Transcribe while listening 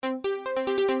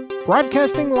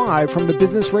Broadcasting live from the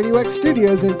Business Radio X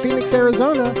studios in Phoenix,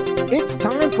 Arizona, it's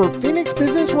time for Phoenix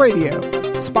Business Radio,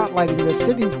 spotlighting the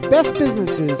city's best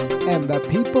businesses and the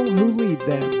people who lead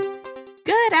them.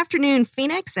 Good afternoon,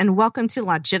 Phoenix, and welcome to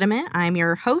Legitimate. I'm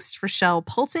your host, Rochelle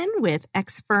Poulton with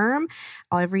X Firm,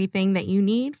 everything that you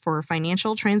need for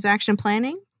financial transaction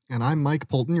planning. And I'm Mike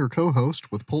Poulton, your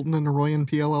co-host with Poulton & Naroyan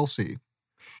PLLC.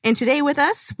 And today with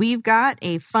us, we've got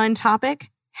a fun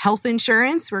topic, health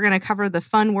insurance. We're going to cover the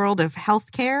fun world of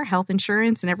healthcare, health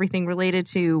insurance, and everything related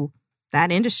to that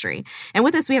industry. And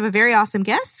with us, we have a very awesome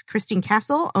guest, Christine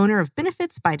Castle, owner of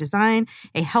Benefits by Design,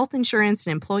 a health insurance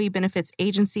and employee benefits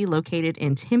agency located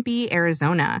in Tempe,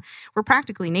 Arizona. We're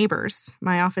practically neighbors.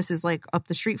 My office is like up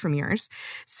the street from yours.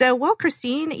 So, well,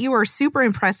 Christine, you are super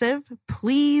impressive.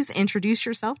 Please introduce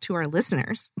yourself to our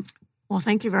listeners. Well,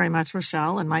 thank you very much,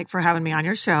 Rochelle and Mike, for having me on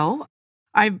your show.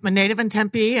 I'm a native in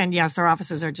Tempe, and yes, our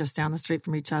offices are just down the street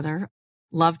from each other.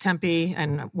 Love Tempe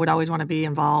and would always want to be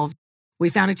involved. We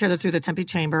found each other through the Tempe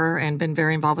Chamber and been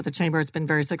very involved with the Chamber. It's been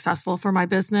very successful for my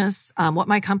business. What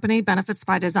my company, Benefits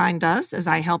by Design, does is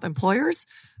I help employers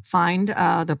find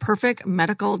the perfect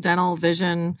medical, dental,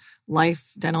 vision,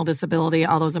 life, dental, disability,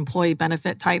 all those employee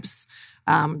benefit types,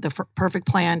 the perfect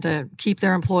plan to keep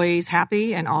their employees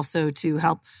happy and also to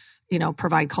help,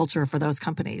 provide culture for those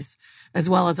companies, as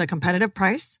well as a competitive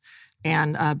price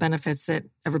and benefits that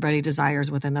everybody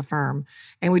desires within the firm.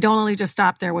 And we don't only just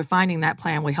stop there with finding that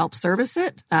plan, we help service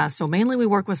it. So mainly we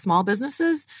work with small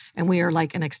businesses, and we are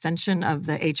like an extension of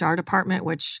the HR department,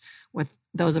 which with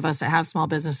those of us that have small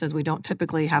businesses, we don't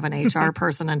typically have an HR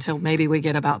person until maybe we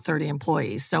get about 30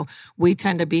 employees. So we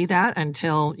tend to be that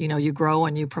until, you grow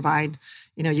and you provide,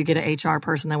 you get an HR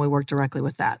person, then we work directly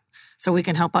with that. So we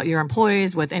can help out your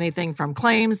employees with anything from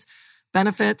claims,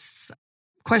 benefits,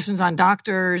 questions on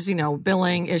doctors,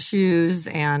 billing issues,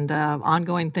 and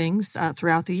ongoing things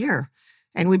throughout the year.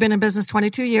 And we've been in business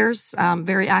 22 years,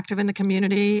 very active in the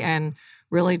community, and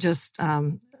really just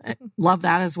love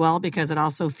that as well because it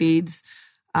also feeds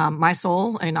my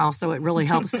soul, and also it really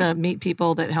helps to meet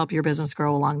people that help your business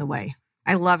grow along the way.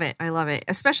 I love it. I love it.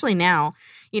 Especially now,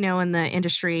 in the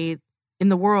industry, in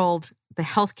the world, the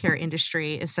healthcare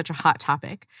industry is such a hot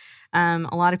topic. A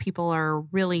lot of people are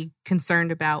really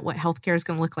concerned about what healthcare is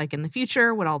going to look like in the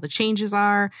future, what all the changes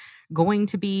are going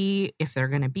to be, if there are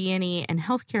going to be any. And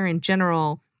healthcare in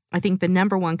general, I think the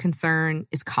number one concern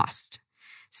is cost.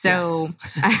 So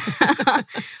yes.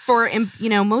 For,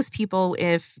 most people,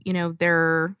 if,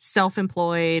 they're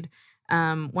self-employed,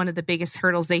 one of the biggest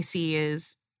hurdles they see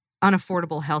is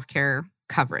unaffordable healthcare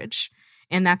coverage.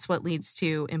 And that's what leads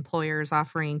to employers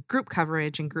offering group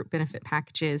coverage and group benefit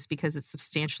packages because it's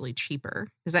substantially cheaper.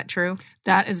 Is that true?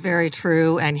 That is very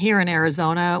true. And here in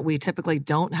Arizona, we typically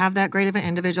don't have that great of an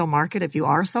individual market if you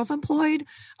are self-employed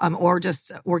or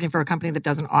just working for a company that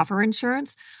doesn't offer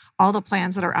insurance. All the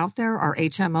plans that are out there are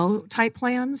HMO type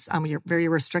plans. You're very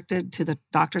restricted to the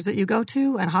doctors that you go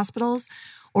to and hospitals.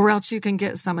 Or else you can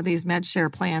get some of these MedShare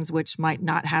plans, which might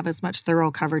not have as much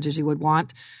thorough coverage as you would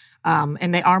want.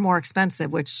 And they are more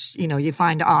expensive, which, you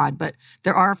find odd. But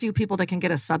there are a few people that can get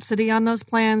a subsidy on those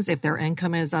plans if their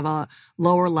income is of a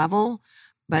lower level.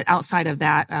 But outside of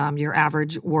that, your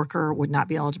average worker would not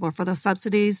be eligible for those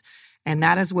subsidies. And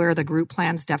that is where the group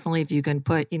plans definitely, if you can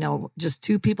put, just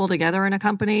two people together in a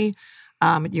company,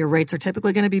 your rates are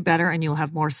typically going to be better and you'll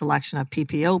have more selection of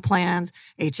PPO plans,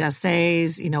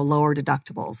 HSAs, lower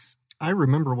deductibles. I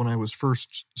remember when I was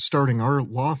first starting our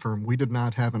law firm, we did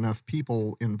not have enough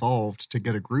people involved to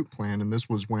get a group plan, and this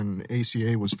was when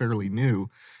ACA was fairly new.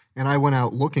 And I went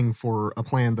out looking for a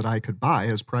plan that I could buy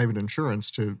as private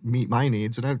insurance to meet my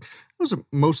needs. And I was a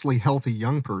mostly healthy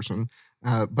young person,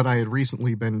 but I had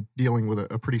recently been dealing with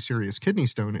a pretty serious kidney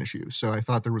stone issue. So I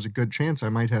thought there was a good chance I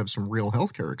might have some real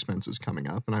healthcare expenses coming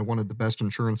up, and I wanted the best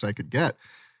insurance I could get.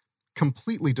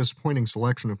 Completely disappointing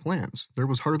selection of plans. There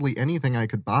was hardly anything I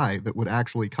could buy that would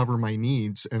actually cover my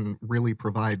needs and really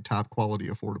provide top quality,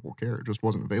 affordable care. It just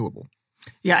wasn't available.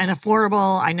 Yeah, and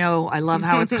affordable, I love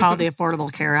how it's called the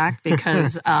Affordable Care Act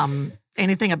because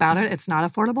anything about it, it's not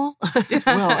affordable.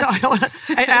 Well, so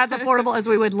as affordable as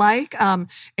we would like. And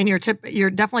you're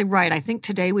definitely right. I think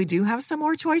today we do have some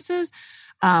more choices.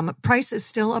 Price is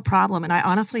still a problem. And I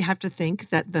honestly have to think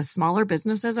that the smaller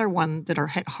businesses are one that are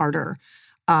hit harder.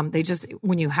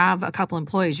 When you have a couple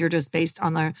employees, you're just based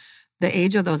on the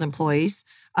age of those employees.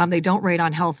 They don't rate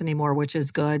on health anymore, which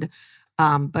is good.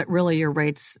 But really your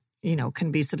rates,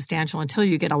 can be substantial until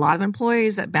you get a lot of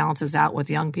employees. That balances out with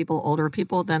young people, older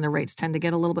people. Then the rates tend to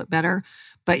get a little bit better.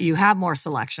 But you have more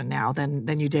selection now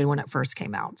than you did when it first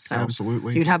came out. So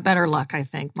absolutely, you'd have better luck, I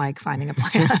think, Mike, finding a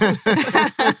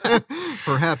plan.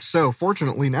 Perhaps so.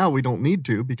 Fortunately, now we don't need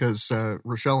to because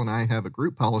Rochelle and I have a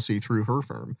group policy through her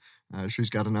firm. She's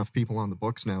got enough people on the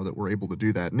books now that we're able to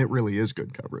do that, and it really is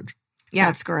good coverage. Yeah,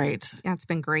 that's great. Yeah, it's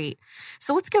been great.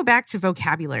 So let's go back to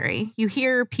vocabulary. You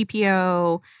hear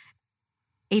PPO,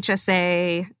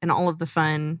 HSA, and all of the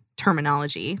fun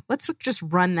terminology. Let's just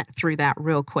run through that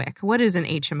real quick. What is an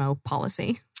HMO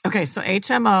policy? Okay, so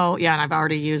HMO, yeah, and I've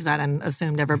already used that and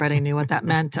assumed everybody knew what that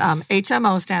meant.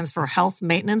 HMO stands for Health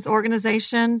Maintenance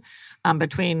Organization.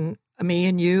 Between me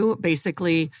and you,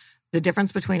 basically, the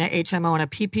difference between a HMO and a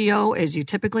PPO is you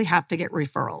typically have to get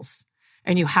referrals.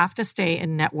 And you have to stay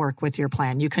in network with your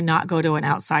plan. You cannot go to an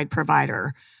outside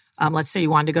provider. Let's say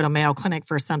you wanted to go to Mayo Clinic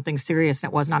for something serious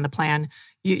and it wasn't on the plan.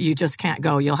 You just can't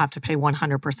go. You'll have to pay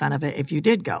 100% of it if you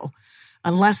did go,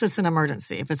 unless it's an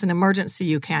emergency. If it's an emergency,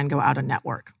 you can go out of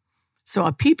network. So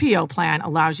a PPO plan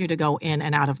allows you to go in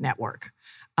and out of network.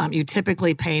 You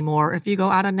typically pay more if you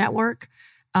go out of network,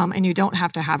 and you don't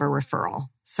have to have a referral.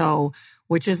 So,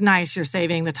 which is nice. You're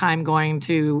saving the time going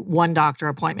to one doctor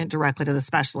appointment directly to the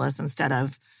specialist instead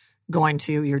of going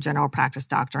to your general practice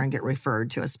doctor and get referred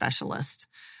to a specialist.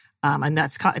 And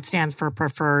it stands for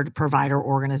Preferred Provider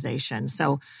Organization.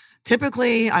 So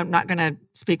typically, I'm not going to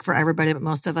speak for everybody, but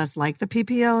most of us like the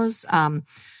PPOs. And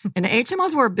the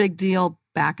HMOs were a big deal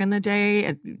back in the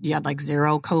day. You had like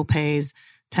zero copays,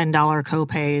 $10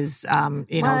 copays,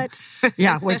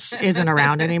 yeah, which isn't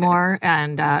around anymore.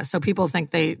 And so people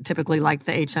think they typically like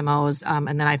the HMOs.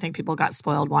 And then I think people got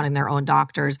spoiled wanting their own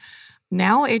doctors.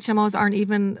 Now HMOs aren't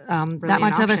even really that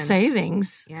much of a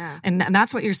savings. Yeah. And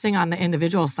that's what you're seeing on the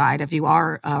individual side. If you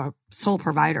are a sole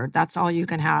provider, that's all you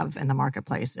can have in the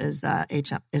marketplace is a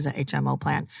HMO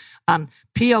plan.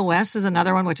 POS is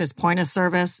another one, which is point of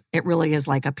service. It really is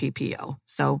like a PPO.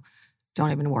 So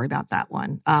don't even worry about that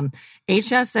one.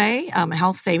 HSA,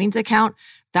 Health Savings Account,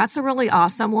 that's a really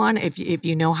awesome one. If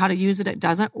you know how to use it, it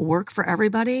doesn't work for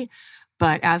everybody.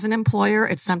 But as an employer,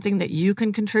 it's something that you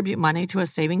can contribute money to a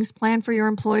savings plan for your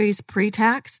employees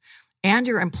pre-tax, and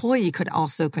your employee could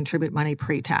also contribute money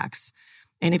pre-tax.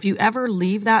 And if you ever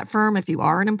leave that firm, if you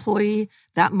are an employee,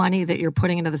 that money that you're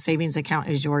putting into the savings account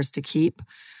is yours to keep.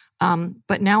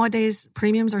 But nowadays,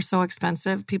 premiums are so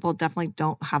expensive. People definitely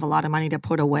don't have a lot of money to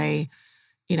put away,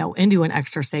 into an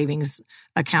extra savings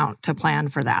account to plan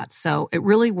for that. So it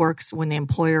really works when the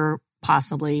employer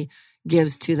possibly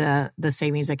gives to the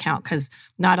savings account, because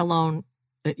not alone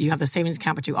you have the savings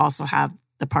account, but you also have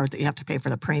the part that you have to pay for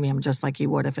the premium, just like you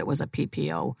would if it was a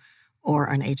PPO or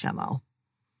an HMO.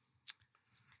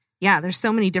 Yeah, there's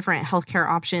so many different healthcare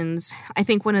options. I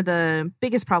think one of the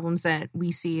biggest problems that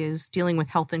we see is dealing with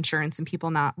health insurance and people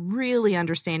not really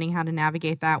understanding how to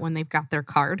navigate that when they've got their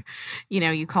card.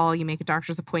 You call, you make a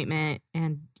doctor's appointment,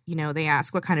 and, they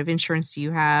ask, what kind of insurance do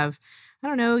you have? I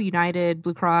don't know, United,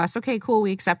 Blue Cross. Okay, cool,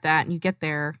 we accept that. And you get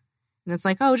there, and it's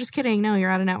like, oh, just kidding. No,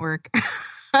 you're out of network.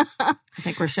 I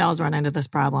think Rochelle's run into this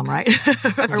problem, right?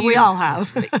 Or we all have.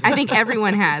 I think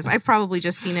everyone has. I've probably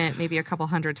just seen it maybe a couple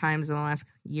hundred times in the last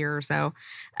year or so.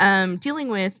 Dealing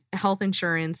with health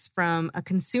insurance from a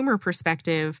consumer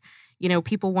perspective,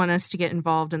 people want us to get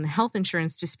involved in the health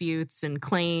insurance disputes and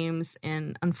claims.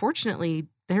 And unfortunately,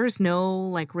 there's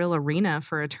no real arena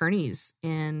for attorneys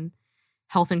in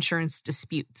health insurance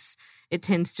disputes. It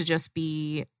tends to just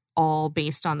be all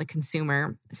based on the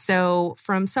consumer. So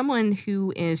from someone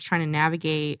who is trying to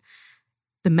navigate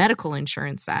the medical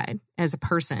insurance side as a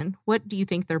person, what do you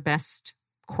think their best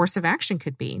course of action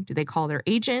could be? Do they call their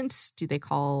agent? Do they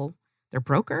call their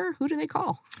broker? Who do they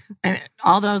call? And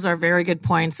all those are very good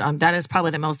points. That is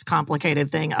probably the most complicated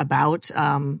thing about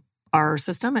our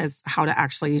system is how to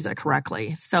actually use it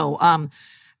correctly. So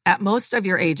at most of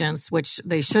your agents, which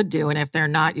they should do, and if they're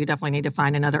not, you definitely need to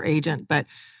find another agent. But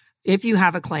if you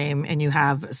have a claim and you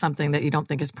have something that you don't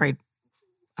think is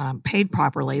paid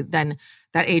properly, then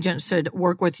that agent should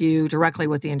work with you directly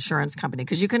with the insurance company.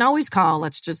 Because you can always call,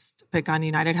 let's just pick on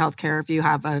United Healthcare. If you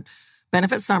have a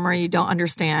benefit summary, you don't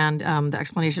understand the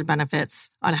explanation of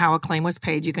benefits on how a claim was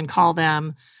paid, you can call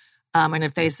them. And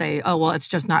if they say, oh, well, it's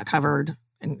just not covered,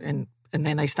 and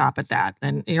then they stop at that.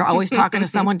 And you're always talking to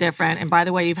someone different. And by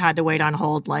the way, you've had to wait on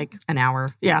hold an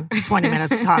hour. Yeah, 20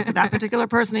 minutes to talk to that particular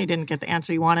person. You didn't get the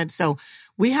answer you wanted. So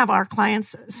we have our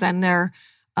clients send their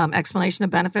explanation of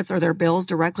benefits or their bills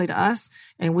directly to us.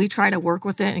 And we try to work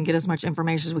with it and get as much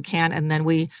information as we can. And then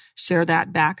we share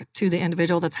that back to the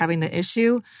individual that's having the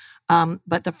issue.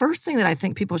 But the first thing that I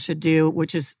think people should do,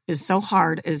 which is so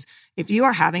hard, is if you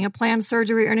are having a planned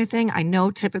surgery or anything, I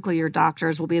know typically your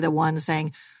doctors will be the ones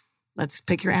saying, let's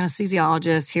pick your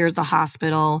anesthesiologist, here's the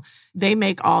hospital. They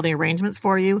make all the arrangements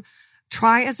for you.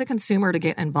 Try as a consumer to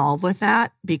get involved with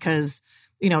that because,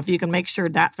 if you can make sure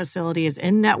that facility is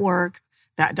in network,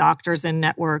 that doctor's in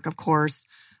network, of course.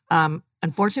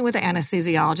 Unfortunately, with the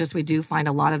anesthesiologists, we do find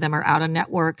a lot of them are out of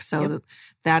network. So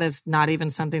that is not even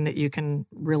something that you can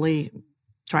really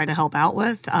try to help out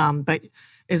with. But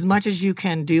as much as you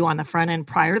can do on the front end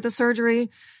prior to the surgery.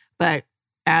 But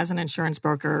as an insurance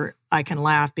broker, I can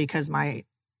laugh because my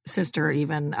sister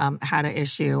even had an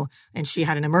issue and she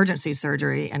had an emergency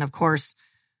surgery. And of course,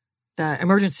 the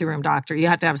emergency room doctor, you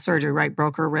have to have surgery, right?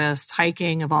 Broke her wrist,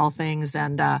 hiking of all things.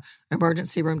 And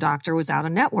emergency room doctor was out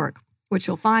of network, which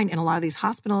you'll find in a lot of these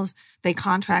hospitals, they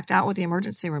contract out with the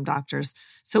emergency room doctors.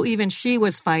 So even she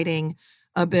was fighting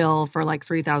a bill for like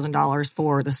 $3,000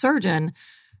 for the surgeon.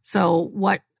 So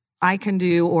what I can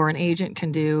do or an agent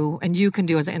can do, and you can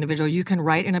do as an individual, you can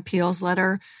write an appeals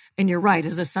letter. And you're right.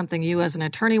 Is this something you as an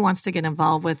attorney wants to get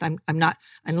involved with? I'm not,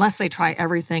 unless they try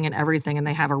everything and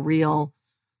they have a real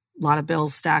lot of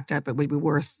bills stacked up, it would be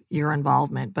worth your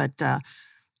involvement. But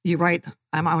you write,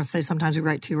 I would say sometimes we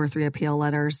write 2 or 3 appeal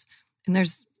letters. And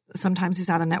there's sometimes these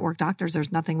out-of-network doctors,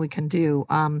 there's nothing we can do.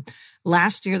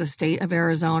 Last year, the state of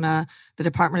Arizona, the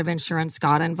Department of Insurance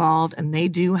got involved, and they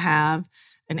do have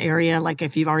an area, like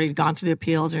if you've already gone through the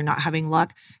appeals or you're not having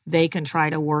luck, they can try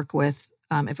to work with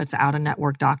if it's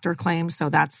out-of-network doctor claims. So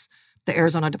that's the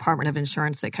Arizona Department of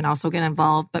Insurance that can also get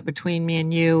involved. But between me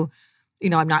and you,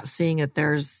 I'm not seeing that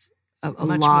there's a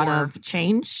lot of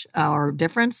change or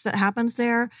difference that happens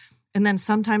there. And then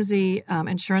sometimes the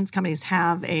insurance companies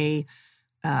have I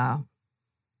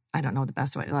don't know the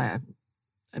best way,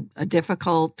 a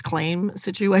difficult claim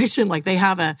situation. Like they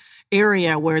have a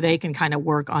area where they can kind of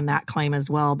work on that claim as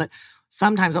well. But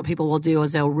sometimes what people will do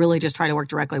is they'll really just try to work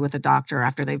directly with the doctor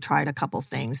after they've tried a couple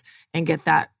things and get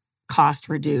that cost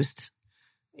reduced.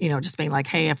 Just being like,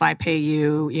 hey, if I pay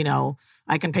you,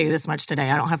 I can pay you this much today.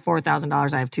 I don't have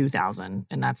 $4,000, I have $2,000.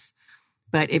 And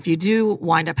but if you do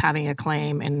wind up having a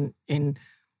claim in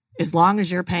as long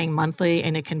as you're paying monthly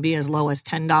and it can be as low as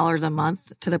 $10 a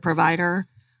month to the provider,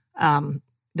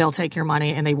 they'll take your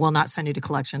money and they will not send you to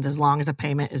collections as long as a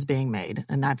payment is being made.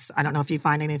 And I don't know if you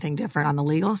find anything different on the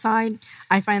legal side.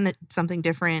 I find that something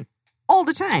different all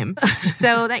the time.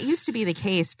 So that used to be the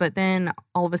case, but then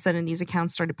all of a sudden these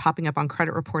accounts started popping up on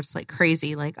credit reports like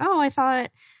crazy. Like, oh, I thought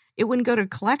it wouldn't go to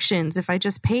collections if I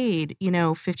just paid,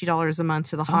 $50 a month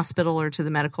to the hospital or to the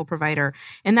medical provider.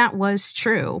 And that was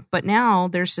true. But now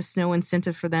there's just no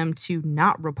incentive for them to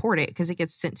not report it because it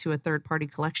gets sent to a third-party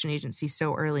collection agency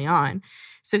so early on.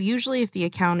 So usually if the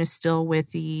account is still with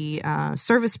the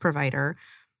service provider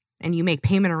and you make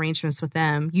payment arrangements with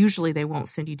them, usually they won't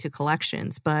send you to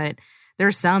collections. But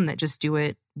there's some that just do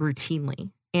it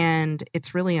routinely. And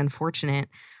it's really unfortunate.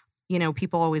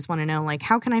 People always want to know, like,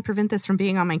 how can I prevent this from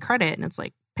being on my credit? And it's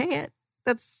like, pay it.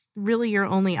 That's really your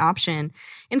only option.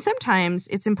 And sometimes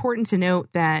it's important to note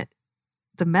that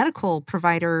the medical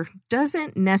provider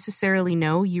doesn't necessarily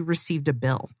know you received a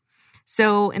bill.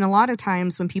 So, in a lot of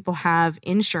times when people have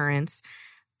insurance,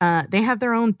 they have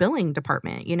their own billing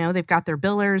department. They've got their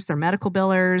billers, their medical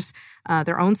billers,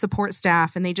 their own support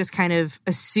staff, and they just kind of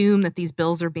assume that these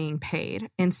bills are being paid.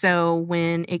 And so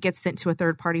when it gets sent to a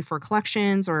third party for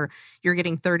collections, or you're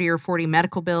getting 30 or 40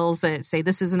 medical bills that say,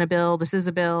 this isn't a bill, this is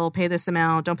a bill, pay this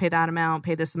amount, don't pay that amount,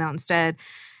 pay this amount instead.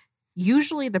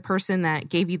 Usually the person that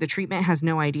gave you the treatment has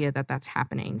no idea that that's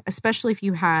happening, especially if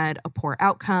you had a poor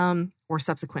outcome or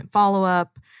subsequent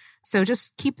follow-up. So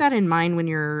just keep that in mind when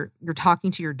you're talking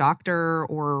to your doctor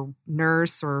or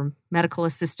nurse or medical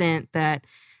assistant, that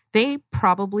they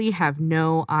probably have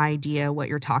no idea what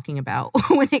you're talking about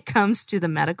when it comes to the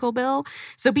medical bill.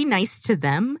 So be nice to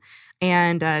them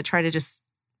and try to just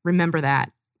remember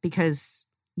that, because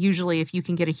usually if you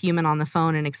can get a human on the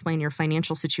phone and explain your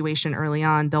financial situation early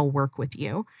on, they'll work with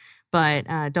you. But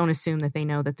don't assume that they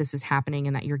know that this is happening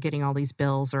and that you're getting all these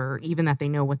bills, or even that they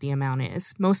know what the amount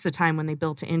is. Most of the time when they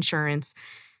bill to insurance,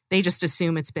 they just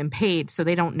assume it's been paid. So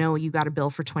they don't know you got a bill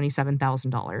for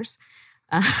 $27,000.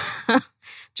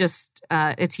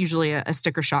 It's usually a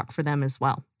sticker shock for them as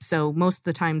well. So most of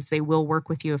the times they will work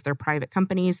with you if they're private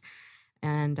companies,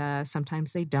 and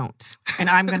sometimes they don't. And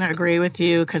I'm going to agree with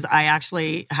you, because I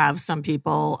actually have some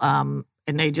people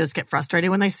and they just get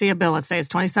frustrated when they see a bill. Let's say it's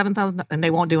 $27,000 and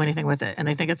they won't do anything with it. And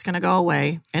they think it's going to go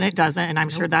away, and it doesn't. And I'm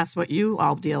sure that's what you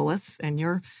all deal with in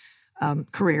your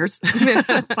careers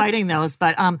fighting those.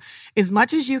 But as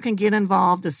much as you can get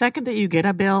involved, the second that you get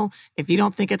a bill, if you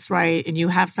don't think it's right and you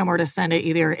have somewhere to send it,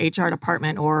 either HR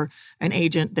department or an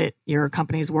agent that your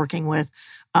company is working with,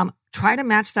 try to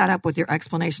match that up with your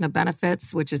explanation of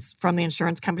benefits, which is from the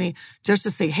insurance company, just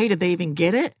to say, hey, did they even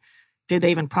get it? Did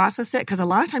they even process it? Because a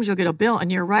lot of times you'll get a bill,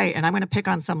 and you're right. And I'm going to pick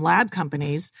on some lab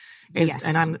companies. Yes.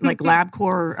 And I'm like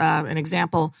LabCorp, an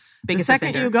example. Biggest the second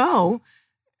offender. you go,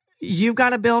 you've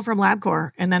got a bill from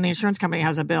LabCorp, and then the insurance company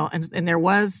has a bill. And there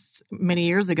was many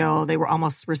years ago, they were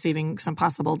almost receiving some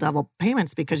possible double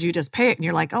payments because you just pay it, and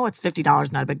you're like, oh, it's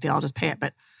 $50, not a big deal. I'll just pay it.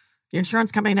 But your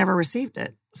insurance company never received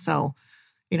it. So,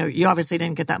 you obviously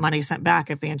didn't get that money sent back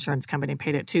if the insurance company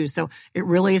paid it too. So it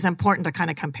really is important to kind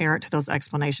of compare it to those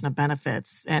explanation of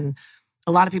benefits. And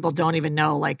a lot of people don't even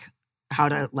know like how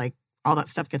to, like, all that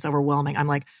stuff gets overwhelming. I'm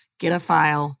like, get a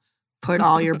file, put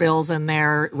all your bills in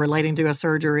there relating to a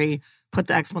surgery, put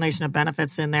the explanation of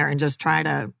benefits in there, and just try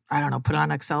to, put it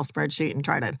on an Excel spreadsheet and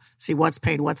try to see what's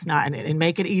paid, what's not, and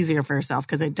make it easier for yourself,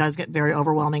 because it does get very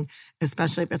overwhelming,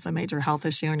 especially if it's a major health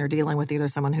issue and you're dealing with either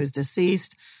someone who's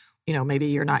deceased, maybe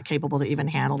you're not capable to even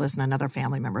handle this and another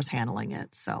family member's handling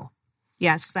it. So,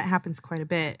 yes, that happens quite a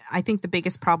bit. I think the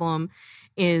biggest problem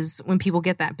is when people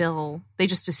get that bill, they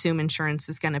just assume insurance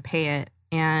is going to pay it.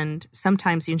 And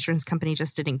sometimes the insurance company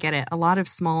just didn't get it. A lot of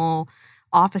small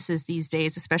offices these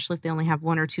days, especially if they only have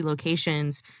 1 or 2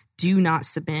 locations, do not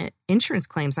submit insurance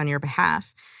claims on your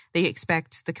behalf. They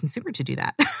expect the consumer to do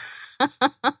that.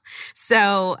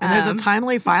 So, and there's a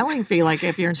timely filing fee. Like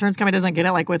if your insurance company doesn't get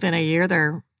it like within a year,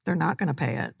 they're not going to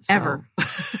pay it. So. Ever.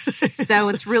 So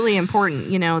it's really important,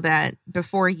 that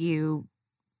before you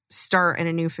start at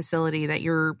a new facility that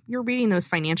you're reading those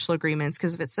financial agreements,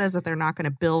 because if it says that they're not going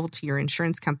to bill to your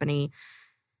insurance company,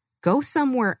 go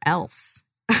somewhere else.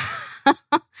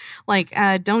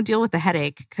 Don't deal with the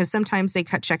headache, because sometimes they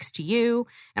cut checks to you.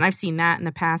 And I've seen that in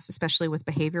the past, especially with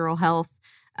behavioral health.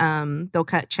 They'll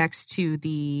cut checks to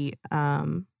the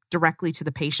directly to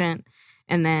the patient.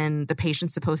 And then the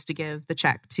patient's supposed to give the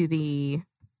check to the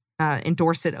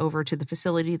endorse it over to the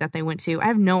facility that they went to. I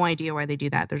have no idea why they do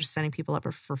that. They're just setting people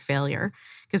up for failure,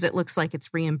 because it looks like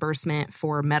it's reimbursement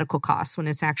for medical costs when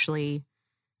it's actually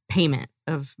payment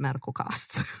of medical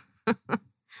costs.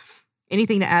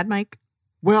 Anything to add, Mike?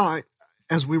 Well,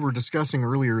 as we were discussing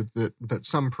earlier, that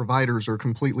some providers are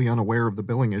completely unaware of the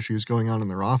billing issues going on in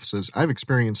their offices. I've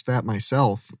experienced that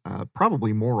myself,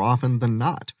 probably more often than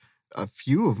not. A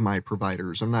few of my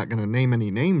providers, I'm not going to name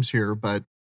any names here, but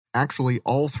actually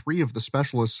all 3 of the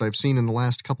specialists I've seen in the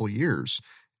last couple of years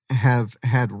have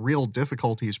had real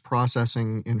difficulties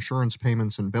processing insurance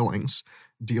payments and billings.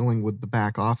 Dealing with the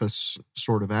back office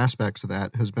sort of aspects of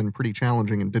that has been pretty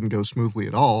challenging and didn't go smoothly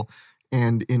at all.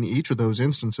 And in each of those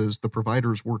instances, the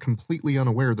providers were completely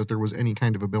unaware that there was any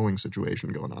kind of a billing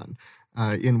situation going on.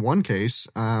 In one case,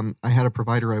 I had a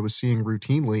provider I was seeing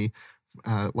routinely,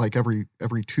 like every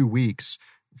 2 weeks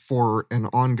for an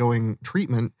ongoing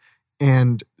treatment,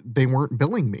 and they weren't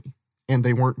billing me, and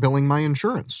they weren't billing my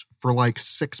insurance for like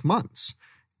 6 months.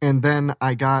 And then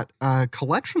I got a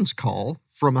collections call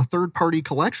from a third-party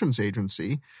collections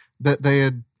agency that they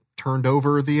had turned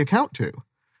over the account to.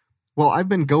 Well, I've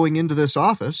been going into this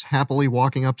office, happily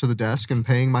walking up to the desk and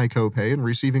paying my copay and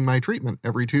receiving my treatment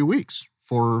every 2 weeks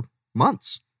for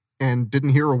months, and didn't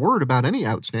hear a word about any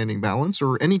outstanding balance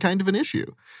or any kind of an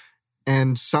issue.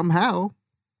 And somehow,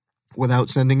 without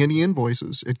sending any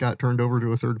invoices, it got turned over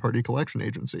to a third-party collection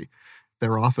agency.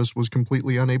 Their office was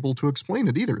completely unable to explain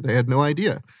it either. They had no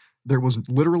idea. There was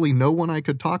literally no one I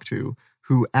could talk to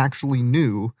who actually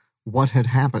knew what had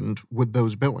happened with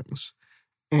those billings.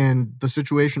 And the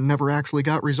situation never actually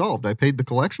got resolved. I paid the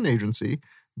collection agency,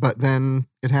 but then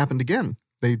it happened again.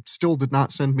 They still did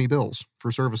not send me bills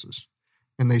for services.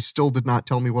 And they still did not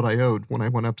tell me what I owed when I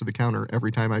went up to the counter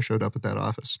every time I showed up at that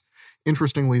office.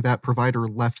 Interestingly, that provider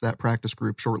left that practice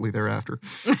group shortly thereafter.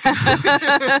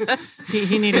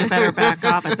 He needed a better back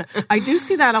office. But I do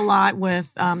see that a lot with,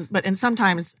 and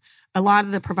sometimes a lot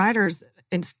of the providers,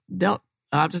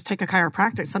 I'll just take a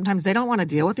chiropractic. Sometimes they don't want to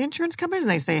deal with the insurance companies.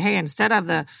 They say, hey, instead of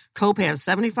the copay of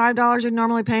 $75 you'd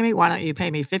normally pay me, why don't you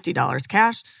pay me $50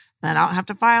 cash? Then I don't have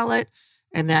to file it.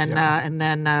 And then,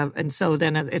 and so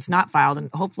then it's not filed and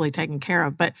hopefully taken care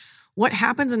of. But what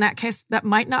happens in that case, that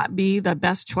might not be the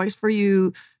best choice for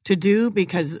you to do,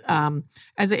 because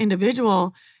as an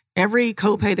individual, every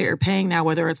copay that you're paying now,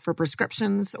 whether it's for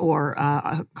prescriptions or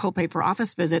a copay for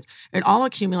office visits, it all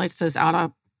accumulates to this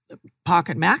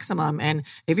out-of-pocket maximum. And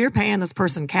if you're paying this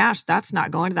person cash, that's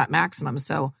not going to that maximum.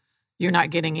 So you're not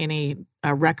getting any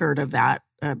record of that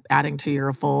adding to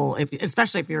your full,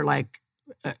 especially if you're like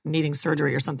needing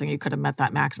surgery or something, you could have met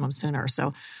that maximum sooner.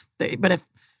 So, but if,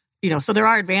 so there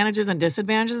are advantages and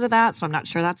disadvantages of that. So I'm not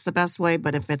sure that's the best way,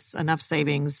 but if it's enough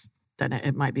savings, then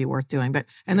it might be worth doing.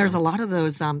 And there's a lot of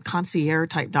those concierge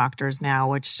type doctors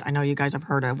now, which I know you guys have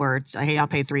heard of, where it's, hey, I'll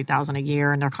pay $3,000 a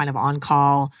year, and they're kind of on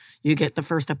call. You get the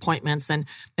first appointments, and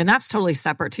that's totally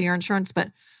separate to your insurance.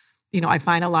 But I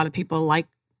find a lot of people like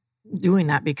doing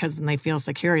that because then they feel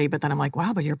security. But then I'm like,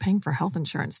 wow, but you're paying for health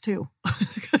insurance too.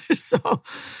 So.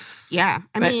 Yeah.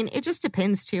 I mean, it just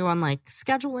depends too on like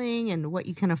scheduling and what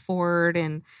you can afford.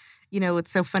 And,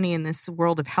 it's so funny in this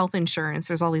world of health insurance,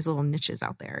 there's all these little niches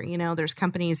out there. There's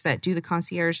companies that do the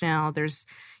concierge now. There's,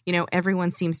 everyone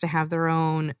seems to have their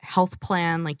own health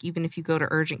plan. Like even if you go to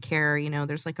urgent care,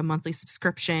 there's like a monthly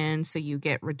subscription. So you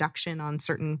get reduction on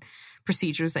certain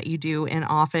procedures that you do in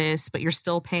office, but you're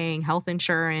still paying health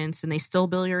insurance and they still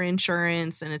bill your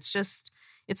insurance. And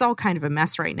it's all kind of a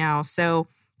mess right now. So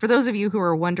for those of you who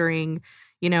are wondering,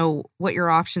 what your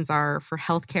options are for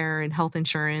healthcare and health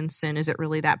insurance, and is it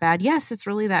really that bad? Yes, it's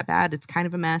really that bad. It's kind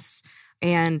of a mess.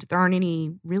 And there aren't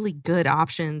any really good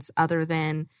options other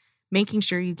than making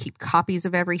sure you keep copies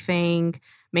of everything,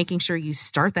 making sure you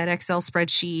start that Excel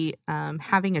spreadsheet,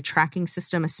 having a tracking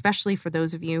system, especially for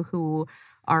those of you who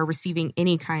are receiving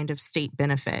any kind of state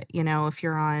benefit. If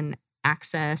you're on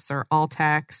Access or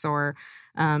Altex or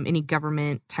any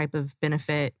government type of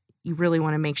benefit, you really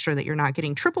want to make sure that you're not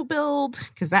getting triple billed,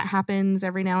 because that happens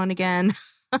every now and again.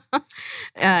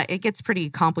 It gets pretty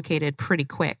complicated pretty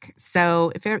quick.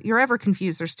 So if you're ever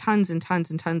confused, there's tons and tons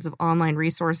and tons of online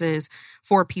resources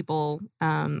for people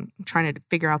trying to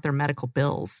figure out their medical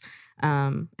bills.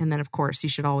 And then, of course, you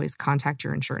should always contact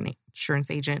your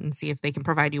insurance agent and see if they can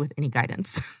provide you with any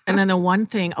guidance. And then the one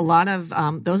thing, a lot of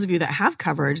those of you that have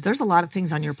coverage, there's a lot of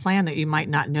things on your plan that you might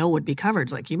not know would be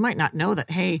coverage. Like you might not know that,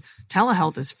 hey,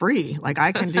 telehealth is free. Like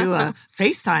I can do a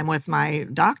FaceTime with my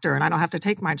doctor and I don't have to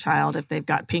take my child if they've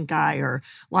got pink eye, or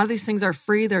a lot of these things are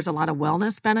free. There's a lot of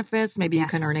wellness benefits. Maybe you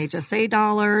can earn HSA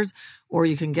dollars, or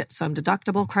you can get some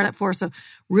deductible credit for. So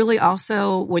really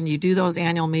also when you do those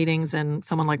annual meetings and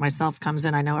someone like myself comes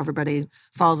in, I know everybody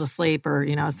falls asleep or,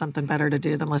 something better to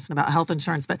do than listen about health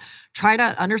insurance, but try to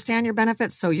understand your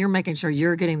benefits so you're making sure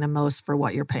you're getting the most for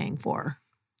what you're paying for.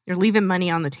 You're leaving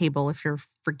money on the table if you're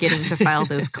forgetting to file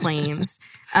those claims.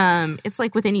 It's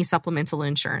like with any supplemental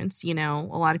insurance, a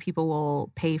lot of people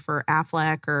will pay for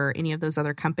Aflac or any of those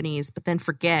other companies, but then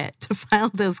forget to file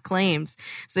those claims.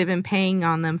 So they've been paying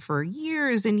on them for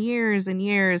years and years and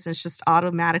years. And it's just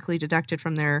automatically deducted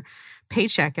from their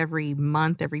paycheck every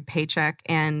month, every paycheck.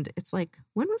 And it's like,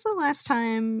 when was the last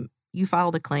time you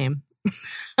filed a claim?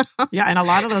 Yeah, and a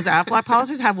lot of those Aflac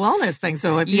policies have wellness things.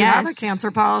 So if you have a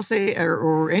cancer policy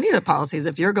or any of the policies,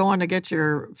 if you're going to get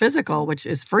your physical, which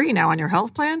is free now on your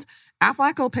health plans,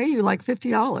 Aflac will pay you like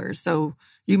 $50. So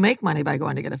you make money by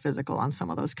going to get a physical on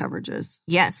some of those coverages.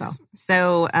 Yes.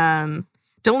 So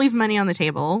don't leave money on the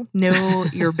table. Know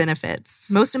your benefits.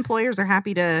 Most employers are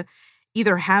happy to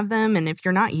either have them, and if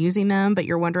you're not using them, but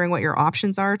you're wondering what your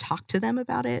options are, talk to them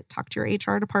about it. Talk to your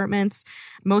HR departments.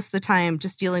 Most of the time,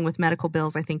 just dealing with medical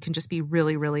bills, I think, can just be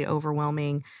really, really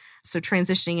overwhelming. So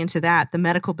transitioning into that, the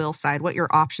medical bill side, what your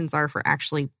options are for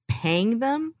actually paying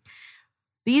them.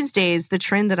 These days, the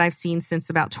trend that I've seen since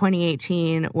about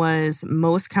 2018 was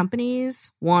most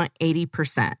companies want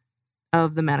 80%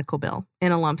 of the medical bill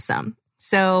in a lump sum.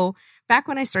 So back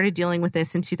when I started dealing with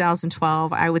this in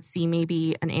 2012, I would see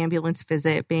maybe an ambulance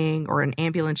visit or an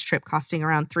ambulance trip costing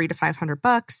around $300 to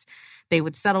 $500. They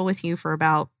would settle with you for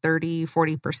about 30,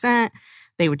 40%.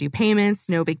 They would do payments,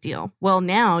 no big deal. Well,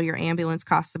 now your ambulance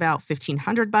costs about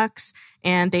 $1,500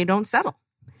 and they don't settle.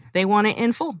 They want it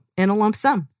in full, in a lump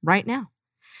sum right now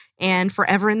and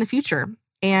forever in the future.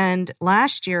 And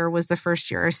last year was the first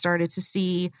year I started to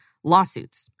see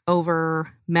lawsuits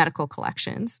over medical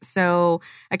collections. So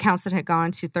accounts that had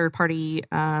gone to third-party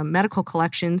medical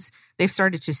collections, they've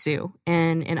started to sue.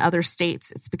 And in other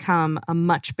states, it's become a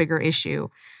much bigger issue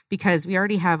because we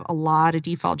already have a lot of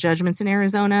default judgments in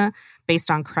Arizona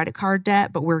based on credit card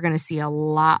debt, but we're going to see a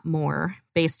lot more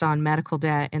based on medical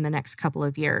debt in the next couple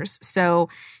of years. So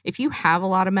if you have a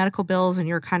lot of medical bills and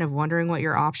you're kind of wondering what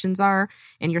your options are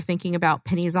and you're thinking about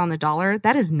pennies on the dollar,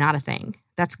 that is not a thing.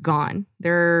 That's gone.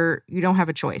 You don't have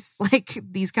a choice. Like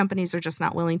these companies are just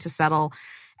not willing to settle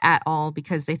at all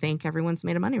because they think everyone's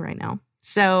made of money right now.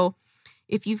 So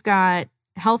if you've got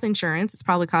health insurance, it's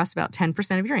probably costs about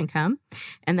 10% of your income.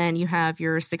 And then you have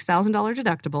your $6,000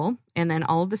 deductible and then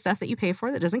all of the stuff that you pay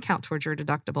for that doesn't count towards your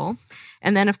deductible.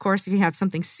 And then, of course, if you have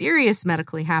something serious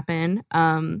medically happen,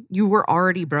 you were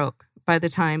already broke by the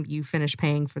time you finish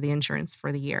paying for the insurance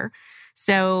for the year.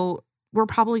 So we're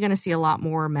probably going to see a lot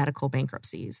more medical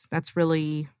bankruptcies. That's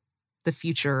really the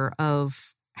future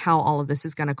of how all of this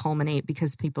is going to culminate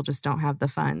because people just don't have the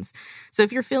funds. So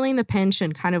if you're feeling the pinch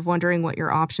and kind of wondering what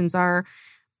your options are,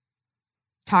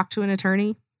 talk to an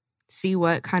attorney, see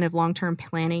what kind of long-term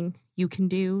planning you can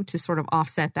do to sort of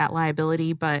offset that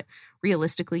liability. But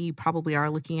realistically, you probably are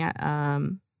looking at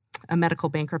a medical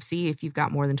bankruptcy if you've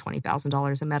got more than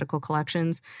 $20,000 in medical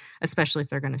collections, especially if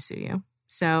they're going to sue you.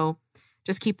 So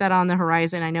just keep that on the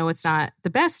horizon. I know it's not the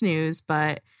best news,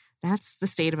 but that's the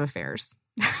state of affairs.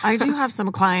 I do have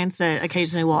some clients that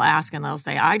occasionally will ask and they'll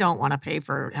say, I don't want to pay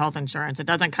for health insurance. It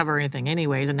doesn't cover anything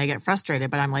anyways. And they get frustrated.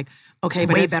 But I'm like, okay,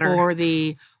 but it's for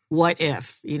the what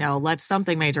if, let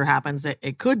something major happens.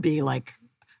 It could be like,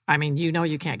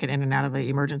 you can't get in and out of the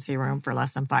emergency room for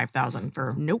less than $5,000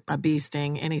 for a bee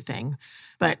sting, anything.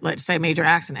 But let's say a major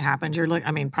accident happens. You're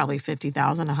probably $50,000,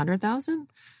 $100,000.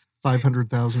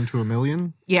 500,000 to $1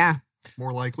 million. Yeah.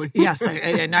 More likely. Yes.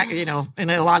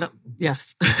 And a lot of,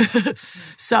 yes.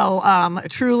 So,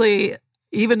 truly,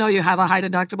 even though you have a high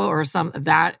deductible or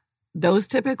those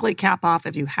typically cap off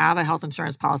if you have a health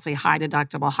insurance policy, high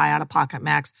deductible, high out-of-pocket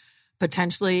max.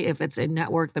 Potentially, if it's in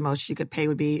network, the most you could pay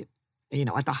would be,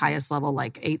 at the highest level,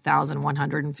 like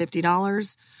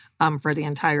 $8,150 for the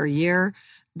entire year.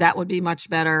 That would be much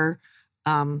better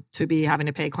to be having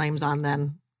to pay claims on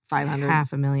than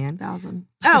 $500,000.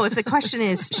 Oh, if the question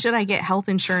is, should I get health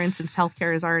insurance since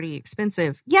healthcare is already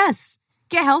expensive? Yes,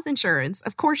 get health insurance.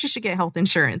 Of course you should get health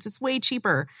insurance. It's way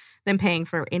cheaper than paying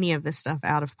for any of this stuff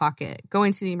out of pocket.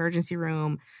 Going to the emergency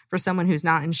room for someone who's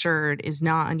not insured is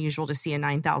not unusual to see a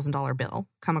 $9,000 bill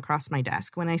come across my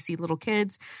desk. When I see little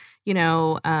kids,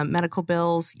 medical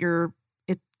bills,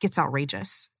 it gets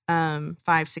outrageous.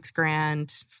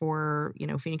 $5,000-$6,000 for,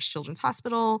 Phoenix Children's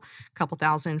Hospital, a couple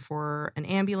thousand for an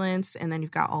ambulance. And then you've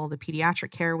got all the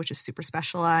pediatric care, which is super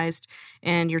specialized.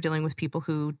 And you're dealing with people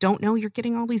who don't know you're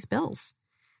getting all these bills.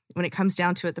 When it comes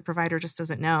down to it, the provider just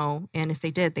doesn't know. And if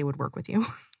they did, they would work with you.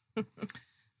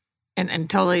 And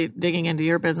totally digging into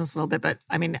your business a little bit, but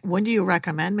when do you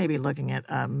recommend maybe looking at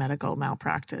a medical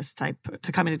malpractice type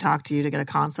to come in to talk to you to get a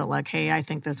consult? Like, hey, I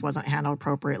think this wasn't handled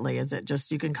appropriately. Is it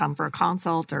just you can come for a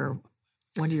consult, or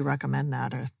when do you recommend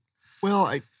that? Well,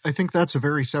 I think that's a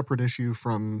very separate issue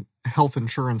from health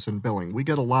insurance and billing. We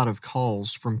get a lot of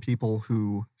calls from people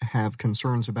who have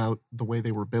concerns about the way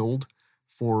they were billed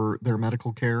for their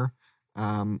medical care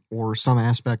or some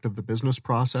aspect of the business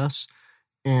process.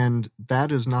 And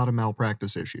that is not a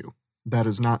malpractice issue. That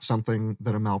is not something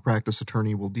that a malpractice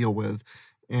attorney will deal with.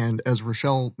 And as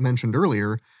Rochelle mentioned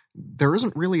earlier, there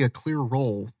isn't really a clear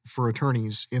role for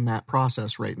attorneys in that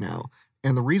process right now.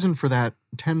 And the reason for that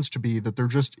tends to be that there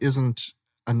just isn't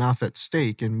enough at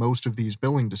stake in most of these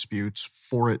billing disputes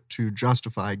for it to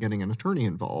justify getting an attorney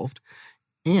involved.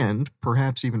 And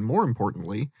perhaps even more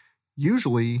importantly,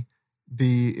 usually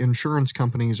the insurance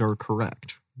companies are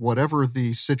correct. Whatever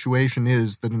the situation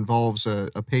is that involves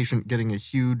a patient getting a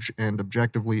huge and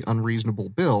objectively unreasonable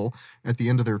bill at the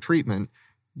end of their treatment,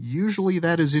 usually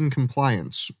that is in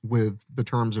compliance with the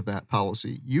terms of that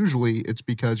policy. Usually it's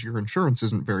because your insurance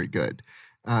isn't very good.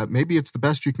 Maybe it's the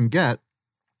best you can get,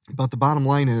 but the bottom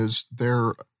line is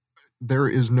there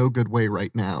is no good way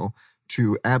right now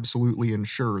to absolutely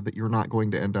ensure that you're not going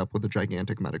to end up with a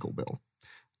gigantic medical bill.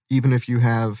 Even if you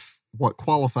have what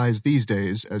qualifies these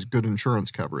days as good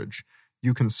insurance coverage,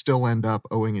 you can still end up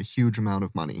owing a huge amount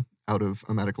of money out of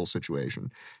a medical situation.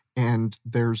 And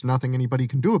there's nothing anybody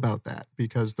can do about that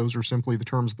because those are simply the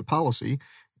terms of the policy.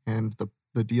 And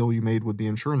the deal you made with the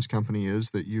insurance company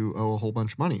is that you owe a whole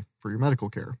bunch of money for your medical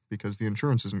care because the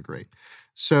insurance isn't great.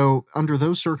 So under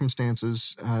those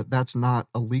circumstances, that's not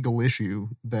a legal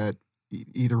issue that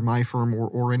either my firm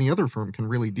or any other firm can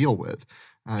really deal with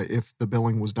if the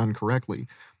billing was done correctly.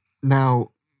 Now,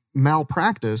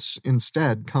 malpractice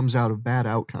instead comes out of bad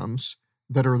outcomes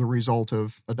that are the result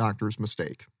of a doctor's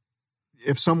mistake.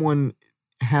 If someone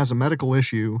has a medical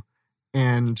issue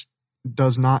and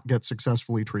does not get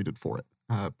successfully treated for it,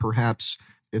 perhaps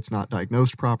it's not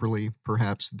diagnosed properly,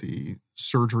 perhaps the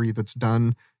surgery that's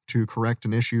done to correct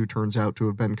an issue turns out to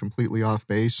have been completely off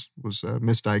base, was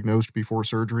misdiagnosed before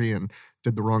surgery and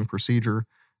did the wrong procedure,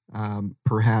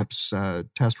 perhaps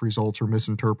test results are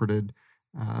misinterpreted.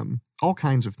 All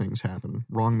kinds of things happen.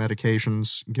 Wrong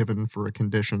medications given for a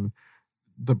condition.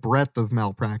 The breadth of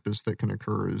malpractice that can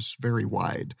occur is very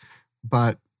wide.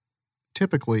 But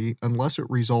typically, unless it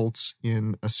results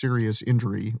in a serious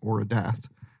injury or a death,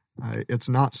 it's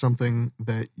not something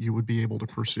that you would be able to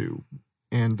pursue.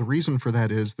 And the reason for that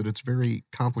is that it's very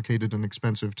complicated and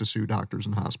expensive to sue doctors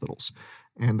and hospitals.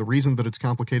 And the reason that it's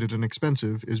complicated and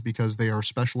expensive is because they are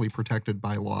specially protected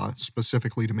by law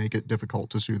specifically to make it difficult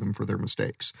to sue them for their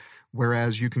mistakes.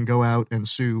 Whereas you can go out and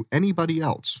sue anybody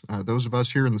else, those of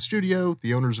us here in the studio,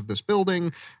 the owners of this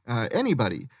building,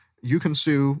 anybody, you can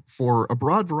sue for a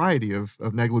broad variety of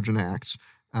negligent acts.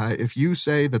 If you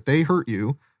say that they hurt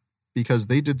you because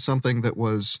they did something that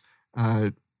was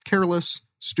careless,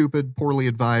 stupid, poorly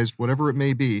advised, whatever it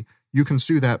may be, you can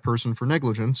sue that person for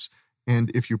negligence. And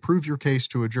if you prove your case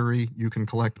to a jury, you can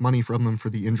collect money from them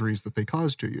for the injuries that they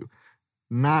caused to you.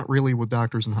 Not really with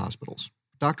doctors and hospitals.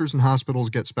 Doctors and hospitals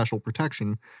get special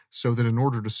protection so that in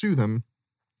order to sue them,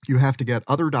 you have to get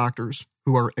other doctors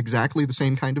who are exactly the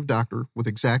same kind of doctor with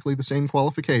exactly the same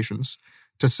qualifications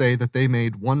to say that they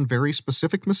made one very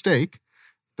specific mistake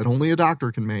that only a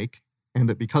doctor can make, and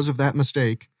that because of that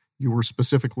mistake, you were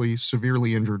specifically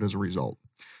severely injured as a result.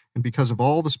 And because of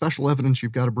all the special evidence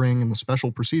you've got to bring and the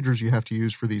special procedures you have to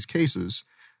use for these cases,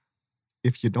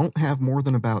 if you don't have more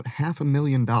than about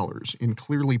 $500,000 in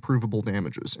clearly provable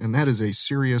damages, and that is a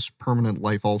serious, permanent,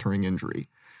 life-altering injury,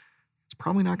 it's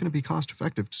probably not going to be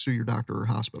cost-effective to sue your doctor or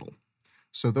hospital.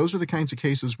 So those are the kinds of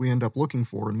cases we end up looking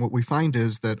for, and what we find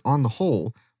is that, on the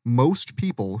whole, most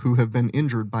people who have been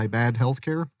injured by bad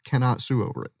healthcare cannot sue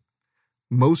over it.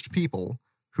 Most people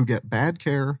who get bad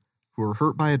care, who are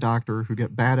hurt by a doctor, who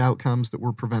get bad outcomes that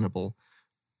were preventable,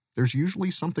 there's usually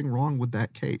something wrong with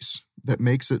that case that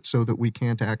makes it so that we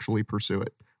can't actually pursue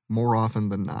it more often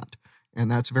than not. And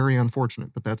that's very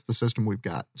unfortunate, but that's the system we've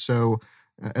got. So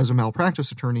as a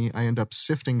malpractice attorney, I end up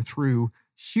sifting through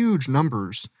huge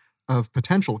numbers of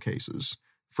potential cases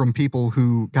from people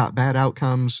who got bad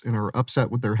outcomes and are upset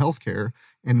with their health care.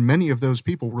 And many of those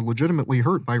people were legitimately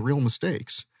hurt by real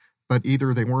mistakes, but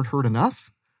either they weren't hurt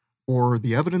enough, or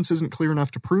the evidence isn't clear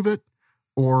enough to prove it,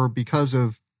 or because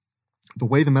of the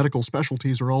way the medical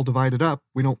specialties are all divided up,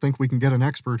 we don't think we can get an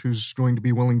expert who's going to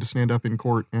be willing to stand up in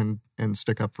court and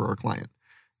stick up for our client.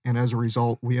 And as a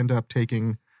result, we end up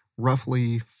taking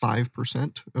roughly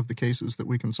 5% of the cases that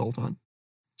we consult on.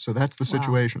 So that's the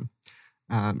situation.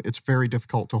 Wow. It's very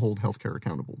difficult to hold healthcare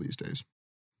accountable these days.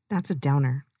 That's a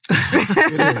downer.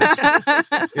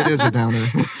 It is a downer.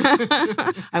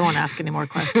 I won't ask any more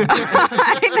questions.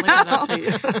 I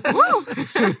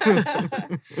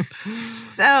know.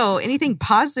 So, anything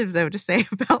positive, though, to say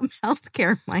about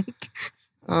healthcare, Mike?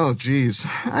 Oh, geez.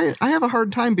 I have a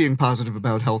hard time being positive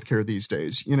about healthcare these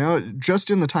days. You know, just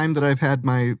in the time that I've had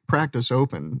my practice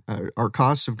open, our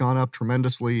costs have gone up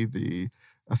tremendously. The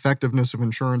effectiveness of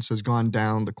insurance has gone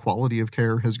down. The quality of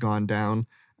care has gone down.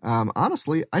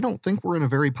 Honestly, I don't think we're in a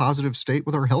very positive state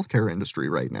with our healthcare industry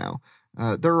right now.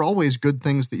 There are always good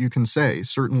things that you can say.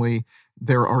 Certainly,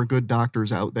 there are good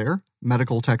doctors out there.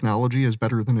 Medical technology is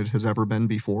better than it has ever been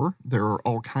before. There are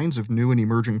all kinds of new and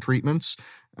emerging treatments.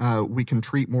 We can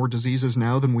treat more diseases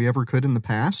now than we ever could in the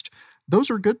past.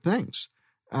 Those are good things.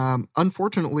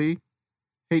 Unfortunately,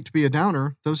 hate to be a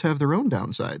downer, those have their own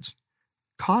downsides.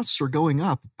 Costs are going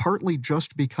up partly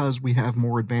just because we have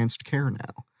more advanced care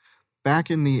now. Back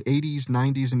in the 80s,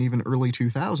 90s, and even early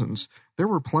 2000s, there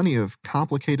were plenty of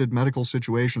complicated medical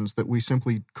situations that we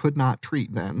simply could not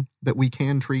treat then that we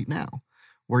can treat now,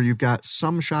 where you've got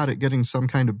some shot at getting some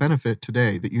kind of benefit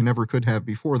today that you never could have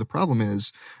before. The problem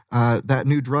is that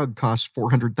new drug costs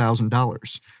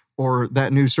 $400,000, or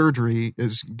that new surgery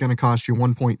is going to cost you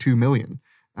 $1.2 million,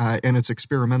 and it's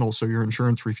experimental, so your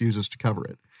insurance refuses to cover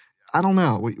it. I don't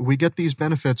know. We get these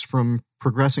benefits from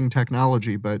progressing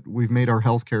technology, but we've made our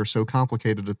healthcare so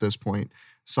complicated at this point,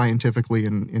 scientifically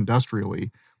and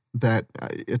industrially, that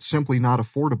it's simply not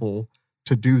affordable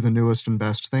to do the newest and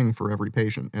best thing for every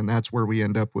patient. And that's where we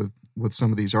end up with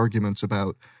some of these arguments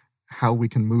about how we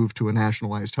can move to a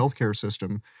nationalized healthcare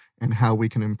system and how we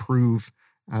can improve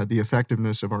the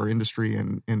effectiveness of our industry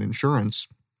and insurance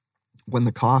when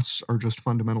the costs are just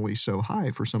fundamentally so high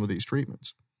for some of these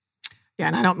treatments. Yeah,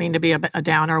 and I don't mean to be a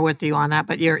downer with you on that,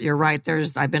 but you're right.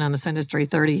 I've been in this industry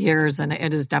 30 years, and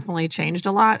it has definitely changed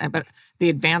a lot. But the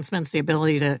advancements, the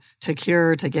ability to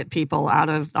cure, to get people out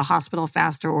of the hospital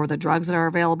faster, or the drugs that are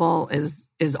available is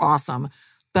awesome.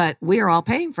 But we are all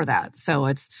paying for that. So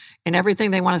it's in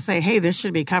everything they want to say, hey, this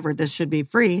should be covered, this should be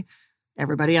free.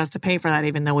 Everybody has to pay for that,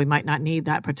 even though we might not need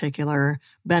that particular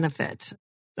benefit.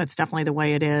 That's definitely the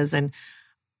way it is. And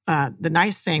the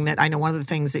nice thing that I know, one of the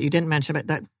things that you didn't mention, but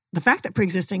that the fact that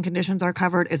pre-existing conditions are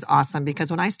covered is awesome, because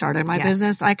when I started my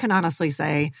business, I can honestly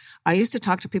say, I used to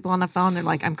talk to people on the phone. They're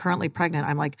like, I'm currently pregnant.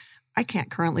 I'm like, I can't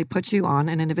currently put you on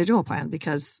an individual plan,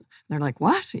 because they're like,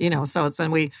 what? So it's,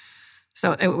 and we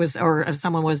So it was, or if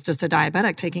someone was just a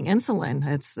diabetic taking insulin,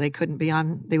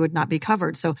 they would not be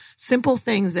covered. So simple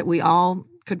things that we all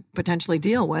could potentially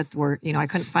deal with were, I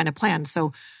couldn't find a plan.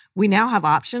 So we now have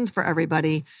options for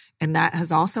everybody, and that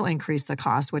has also increased the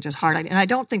cost, which is hard. And I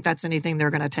don't think that's anything they're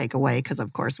going to take away, because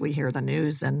of course we hear the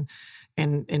news and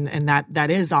that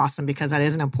is awesome, because that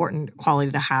is an important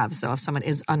quality to have. So if someone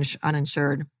is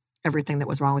uninsured, everything that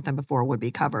was wrong with them before would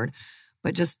be covered.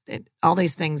 But all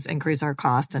these things increase our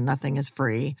cost, and nothing is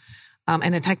free.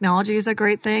 And the technology is a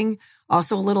great thing.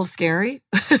 Also a little scary.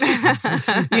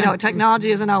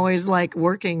 Technology isn't always like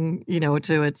working,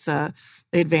 to its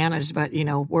advantage, but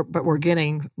we're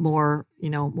getting more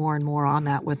and more on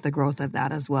that with the growth of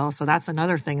that as well. So that's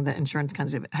another thing that insurance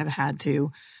companies have had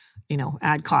to,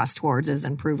 add cost towards, is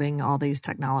improving all these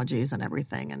technologies and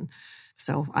everything. And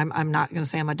so I'm not going to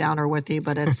say I'm a downer with you,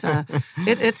 but it's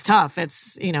it's tough.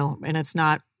 It's and it's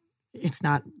not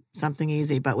something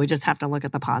easy, but we just have to look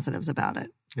at the positives about it.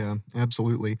 Yeah,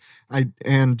 absolutely.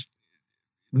 And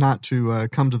not to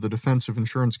come to the defense of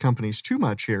insurance companies too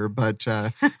much here, but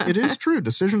it is true.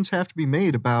 Decisions have to be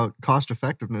made about cost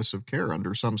effectiveness of care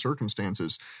under some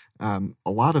circumstances. A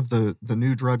lot of the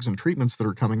new drugs and treatments that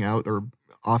are coming out are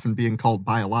often being called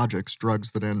biologics,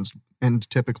 drugs that end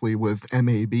typically with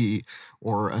MAB,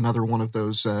 or another one of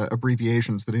those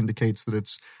abbreviations that indicates that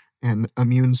it's an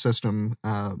immune system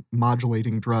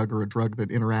modulating drug, or a drug that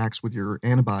interacts with your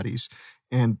antibodies.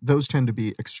 And those tend to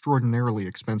be extraordinarily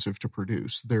expensive to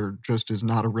produce. There just is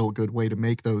not a real good way to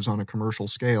make those on a commercial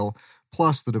scale.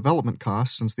 Plus, the development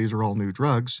costs, since these are all new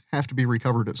drugs, have to be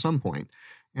recovered at some point.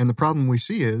 And the problem we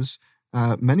see is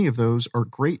many of those are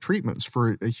great treatments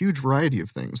for a huge variety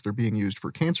of things. They're being used for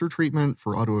cancer treatment,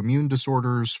 for autoimmune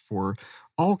disorders, for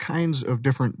all kinds of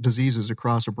different diseases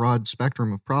across a broad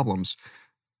spectrum of problems.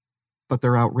 But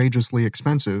they're outrageously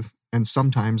expensive and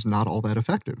sometimes not all that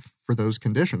effective for those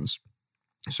conditions.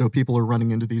 So people are running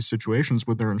into these situations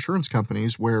with their insurance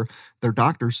companies where their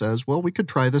doctor says, well, we could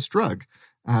try this drug.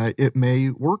 It may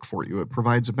work for you. It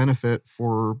provides a benefit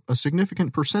for a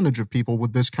significant percentage of people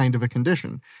with this kind of a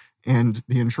condition. And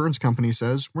the insurance company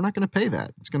says, we're not going to pay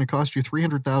that. It's going to cost you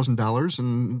 $300,000,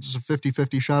 and it's a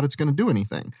 50-50 shot it's going to do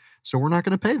anything. So we're not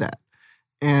going to pay that.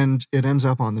 And it ends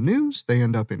up on the news. They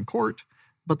end up in court.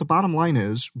 But the bottom line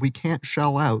is, we can't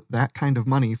shell out that kind of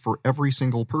money for every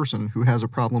single person who has a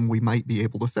problem we might be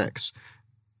able to fix.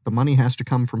 The money has to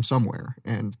come from somewhere,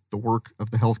 and the work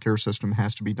of the healthcare system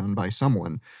has to be done by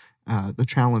someone. The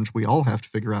challenge we all have to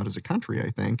figure out as a country, I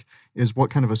think, is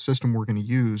what kind of a system we're going to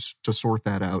use to sort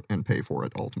that out and pay for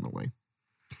it ultimately.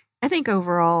 I think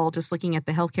overall, just looking at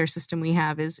the healthcare system we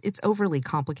have, it's overly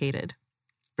complicated.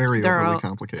 Very overly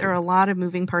complicated. There are a lot of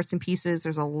moving parts and pieces.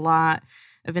 There's a lot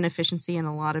of inefficiency and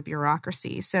a lot of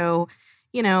bureaucracy. So,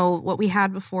 what we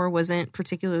had before wasn't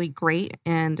particularly great.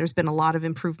 And there's been a lot of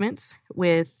improvements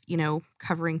with,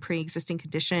 covering pre-existing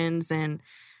conditions, and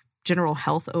general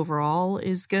health overall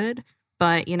is good.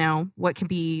 But, what can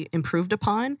be improved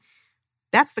upon?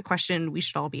 That's the question we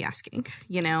should all be asking,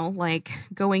 like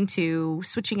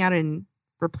switching out and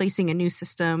replacing a new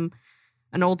system,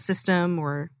 an old system,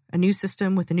 or a new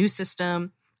system with a new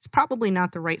system. It's probably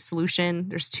not the right solution.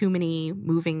 There's too many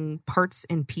moving parts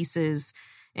and pieces,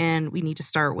 and we need to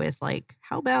start with,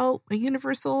 how about a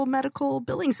universal medical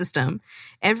billing system?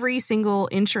 Every single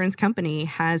insurance company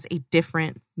has a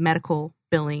different medical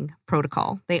billing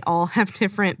protocol. They all have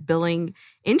different billing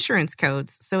insurance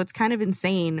codes. So it's kind of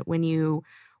insane when you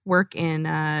work in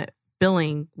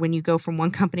billing, when you go from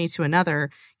one company to another,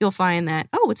 you'll find that,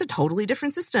 it's a totally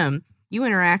different system. You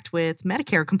interact with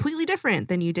Medicare completely different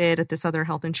than you did at this other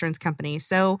health insurance company.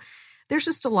 So there's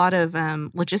just a lot of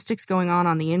logistics going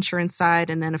on the insurance side.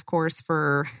 And then, of course,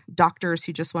 for doctors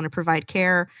who just want to provide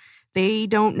care, they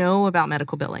don't know about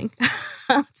medical billing.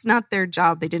 It's not their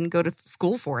job. They didn't go to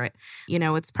school for it.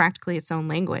 It's practically its own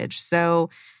language. So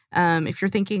if you're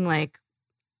thinking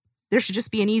there should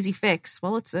just be an easy fix,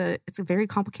 well, it's a very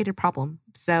complicated problem.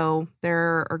 So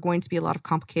there are going to be a lot of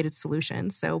complicated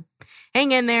solutions. So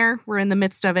hang in there. We're in the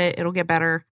midst of it. It'll get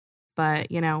better.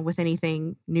 But, with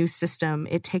anything new system,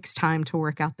 it takes time to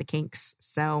work out the kinks.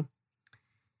 So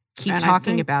keep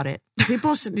talking about it. You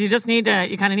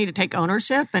kind of need to take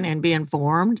ownership and be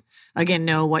informed. Again,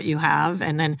 know what you have.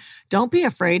 And then don't be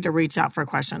afraid to reach out for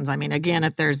questions. Again,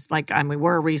 if there's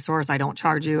we're a resource. I don't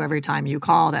charge you every time you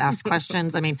call to ask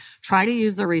questions. Try to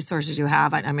use the resources you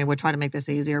have. We'll try to make this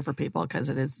easier for people because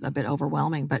it is a bit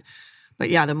overwhelming. But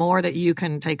yeah, the more that you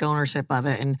can take ownership of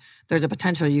it, and there's a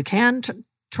potential you can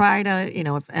try to,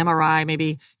 if MRI,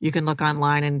 maybe you can look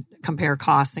online and compare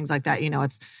costs, things like that.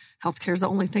 Healthcare is the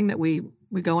only thing that we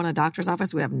go in a doctor's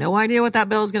office. We have no idea what that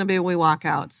bill is going to be when we walk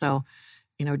out. So,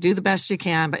 do the best you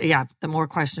can. But yeah, the more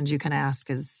questions you can ask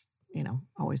is,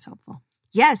 always helpful.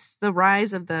 Yes, the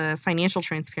rise of the financial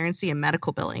transparency in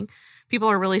medical billing. People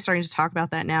are really starting to talk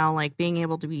about that now, like being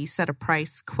able to be set a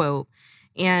price quote.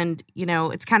 And,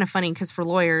 it's kind of funny because for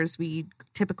lawyers, we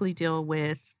typically deal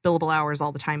with billable hours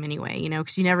all the time anyway,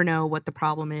 because you never know what the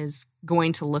problem is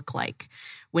going to look like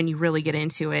when you really get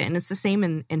into it. And it's the same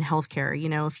in healthcare.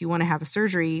 If you want to have a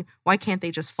surgery, why can't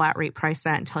they just flat rate price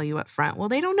that and tell you up front? Well,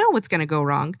 they don't know what's going to go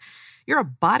wrong. You're a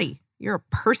body. You're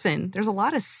a person. There's a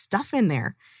lot of stuff in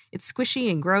there. It's squishy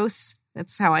and gross.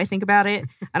 That's how I think about it.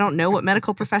 I don't know what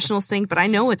medical professionals think, but I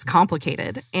know it's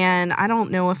complicated. And I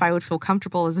don't know if I would feel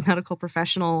comfortable as a medical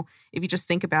professional, if you just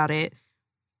think about it,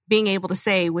 being able to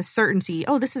say with certainty,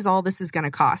 oh, this is all this is going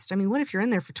to cost. I mean, what if you're in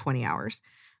there for 20 hours?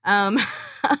 You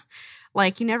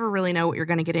never really know what you're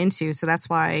going to get into. So that's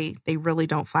why they really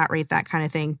don't flat rate that kind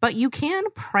of thing. But you can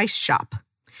price shop.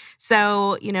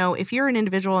 So, if you're an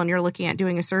individual and you're looking at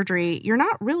doing a surgery, you're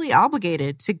not really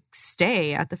obligated to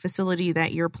stay at the facility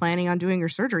that you're planning on doing your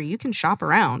surgery. You can shop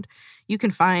around. You can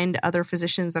find other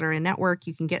physicians that are in network.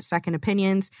 You can get second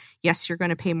opinions. Yes, you're going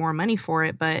to pay more money for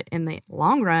it, but in the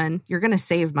long run, you're going to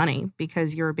save money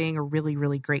because you're being a really,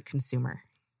 really great consumer.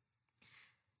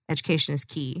 Education is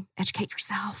key. Educate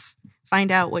yourself.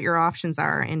 Find out what your options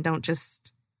are and don't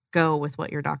just go with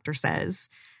what your doctor says.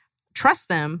 Trust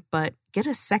them, but get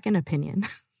a second opinion.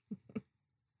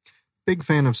 Big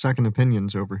fan of second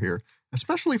opinions over here,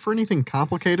 especially for anything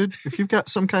complicated. If you've got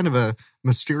some kind of a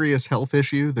mysterious health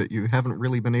issue that you haven't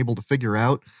really been able to figure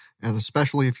out, and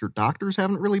especially if your doctors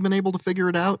haven't really been able to figure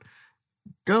it out,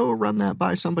 go run that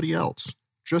by somebody else.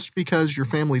 Just because your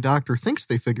family doctor thinks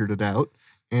they figured it out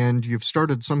and you've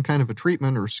started some kind of a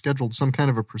treatment or scheduled some kind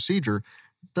of a procedure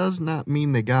does not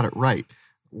mean they got it right.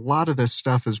 A lot of this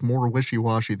stuff is more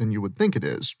wishy-washy than you would think it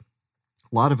is.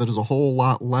 A lot of it is a whole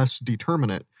lot less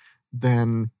determinate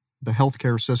than the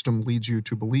healthcare system leads you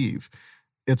to believe.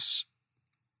 It's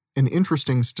an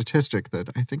interesting statistic that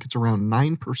I think it's around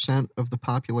 9% of the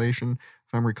population,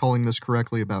 if I'm recalling this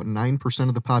correctly, about 9%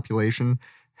 of the population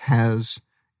has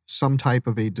some type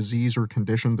of a disease or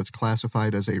condition that's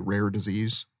classified as a rare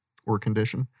disease or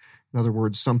condition. In other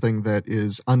words, something that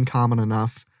is uncommon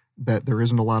enough that there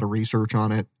isn't a lot of research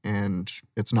on it and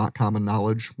it's not common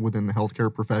knowledge within the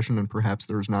healthcare profession, and perhaps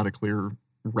there's not a clear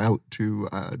route to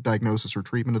diagnosis or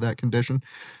treatment of that condition.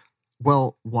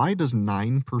 Well, why does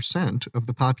 9% of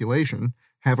the population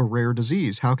have a rare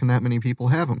disease? How can that many people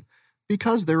have them?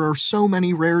 Because there are so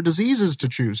many rare diseases to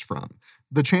choose from.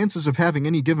 The chances of having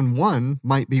any given one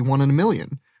might be 1 in a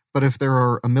million. But if there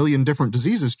are a million different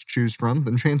diseases to choose from,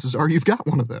 then chances are you've got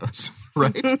one of those,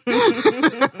 right?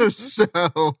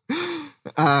 So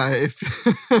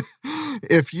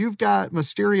if you've got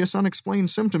mysterious, unexplained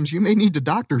symptoms, you may need to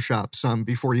doctor shop some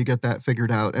before you get that figured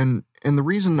out. And the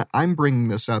reason I'm bringing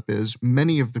this up is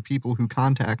many of the people who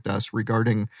contact us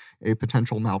regarding a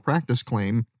potential malpractice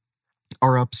claim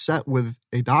are upset with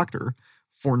a doctor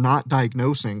for not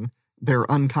diagnosing their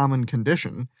uncommon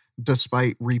condition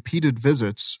despite repeated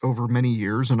visits over many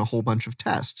years and a whole bunch of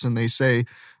tests. And they say,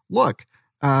 look,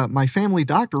 my family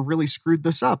doctor really screwed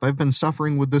this up. I've been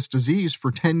suffering with this disease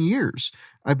for 10 years.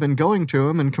 I've been going to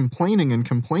him and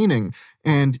complaining,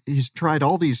 and he's tried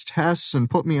all these tests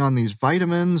and put me on these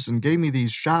vitamins and gave me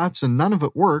these shots, and none of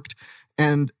it worked.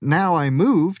 And now I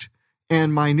moved,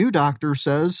 and my new doctor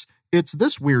says it's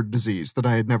this weird disease that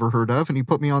I had never heard of, and he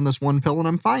put me on this one pill, and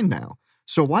I'm fine now.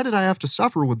 So why did I have to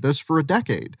suffer with this for a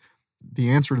decade?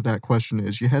 The answer to that question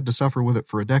is you had to suffer with it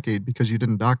for a decade because you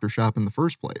didn't doctor shop in the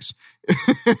first place.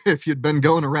 If you'd been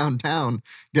going around town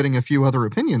getting a few other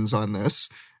opinions on this,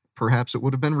 perhaps it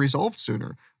would have been resolved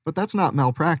sooner. But that's not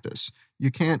malpractice. You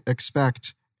can't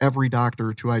expect every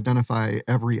doctor to identify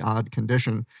every odd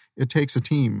condition. It takes a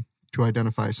team to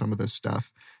identify some of this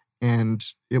stuff. And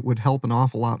it would help an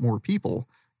awful lot more people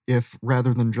if,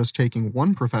 rather than just taking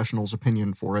one professional's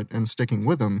opinion for it and sticking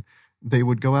with them, they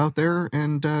would go out there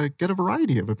and get a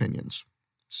variety of opinions.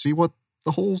 See what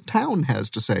the whole town has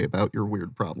to say about your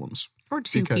weird problems. Or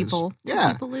two people. Two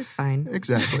people is fine.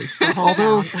 Exactly.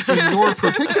 Although in your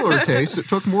particular case, it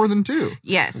took more than two.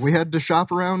 Yes. We had to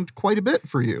shop around quite a bit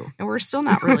for you. And we're still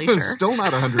not really sure. Still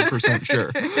not 100%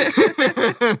 sure.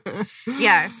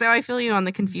 Yeah, so I feel you on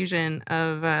the confusion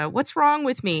of what's wrong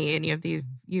with me. Any of you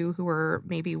who are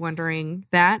maybe wondering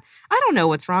that. I don't know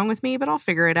what's wrong with me, but I'll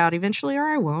figure it out eventually, or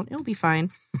I won't. It'll be fine.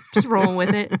 Just rolling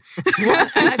with it. Yeah,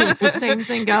 and I think the same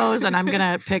thing goes, and I'm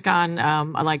going to pick on,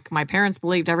 like my parents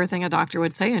believed everything a doctor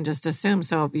would say and just assumed.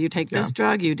 So if you take this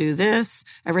drug, you do this,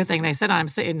 everything they said. I'm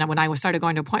saying, when I started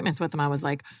going to appointments with them, I was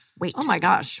like, wait, oh my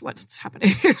gosh, what's happening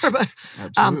here? But,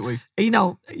 absolutely.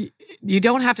 You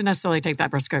don't have to necessarily take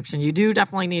that prescription. You do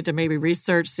definitely need to maybe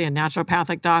research, see a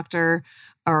naturopathic doctor,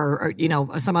 or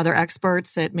some other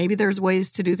experts that maybe there's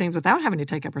ways to do things without having to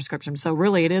take a prescription. So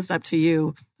really it is up to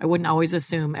you. I wouldn't always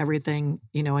assume everything,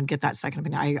 and get that second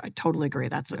opinion. I totally agree.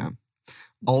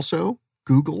 Also,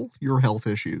 Google your health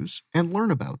issues and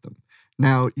learn about them.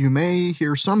 Now, you may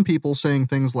hear some people saying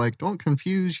things like, don't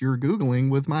confuse your Googling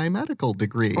with my medical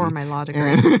degree. Or my law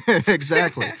degree.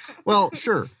 Exactly. Well,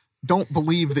 sure. Don't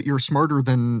believe that you're smarter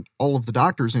than all of the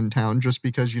doctors in town just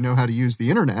because you know how to use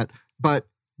the internet, but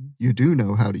you do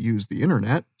know how to use the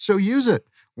internet, so use it.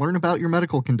 Learn about your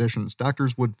medical conditions.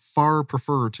 Doctors would far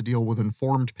prefer to deal with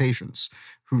informed patients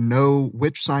who know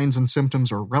which signs and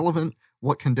symptoms are relevant,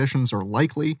 what conditions are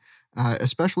likely,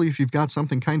 especially if you've got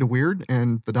something kind of weird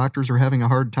and the doctors are having a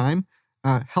hard time.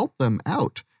 Help them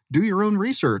out. Do your own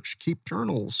research. Keep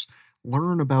journals.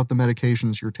 Learn about the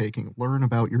medications you're taking. Learn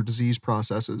about your disease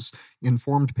processes.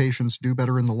 Informed patients do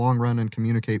better in the long run and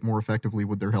communicate more effectively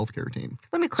with their healthcare team.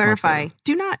 Let me clarify.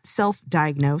 Do not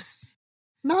self-diagnose.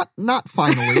 Not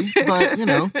finally, but,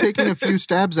 taking a few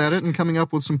stabs at it and coming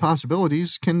up with some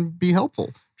possibilities can be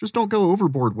helpful. Just don't go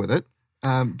overboard with it.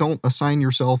 Don't assign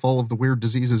yourself all of the weird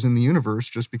diseases in the universe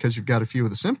just because you've got a few of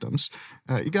the symptoms.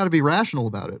 You got to be rational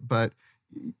about it. But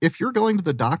if you're going to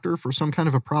the doctor for some kind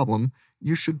of a problem,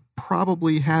 you should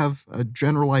probably have a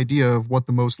general idea of what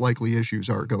the most likely issues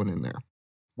are going in there.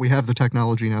 We have the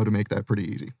technology now to make that pretty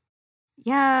easy.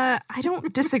 Yeah, I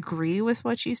don't disagree with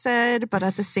what you said, but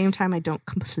at the same time, I don't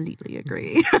completely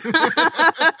agree.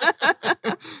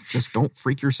 Just don't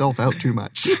freak yourself out too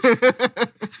much.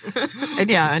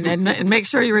 and make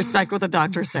sure you respect what the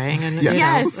doctor's saying. And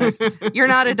yes, you're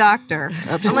not a doctor.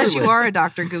 Absolutely. Unless you are a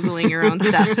doctor Googling your own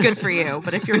stuff. Good for you.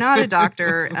 But if you're not a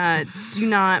doctor, do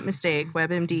not mistake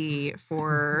WebMD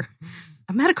for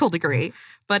a medical degree.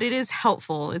 But it is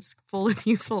helpful. It's full of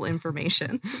useful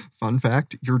information. Fun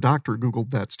fact, your doctor Googled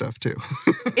that stuff too.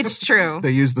 It's true.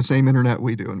 They use the same internet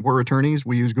we do. And we're attorneys.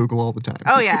 We use Google all the time.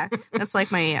 Oh, yeah. That's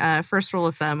like my first rule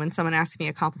of thumb. When someone asks me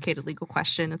a complicated legal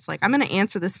question, it's like, I'm going to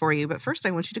answer this for you, but first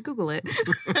I want you to Google it.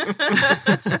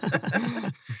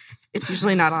 It's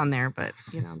usually not on there, but,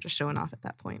 I'm just showing off at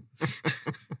that point.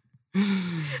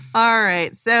 All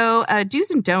right. So do's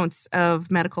and don'ts of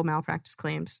medical malpractice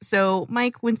claims. So,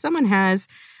 Mike, when someone has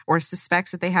or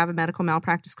suspects that they have a medical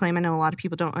malpractice claim, I know a lot of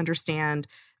people don't understand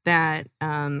that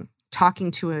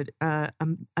talking to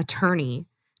an attorney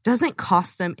doesn't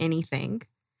cost them anything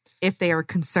if they are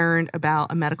concerned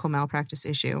about a medical malpractice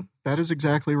issue. That is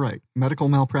exactly right. Medical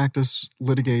malpractice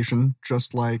litigation,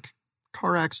 just like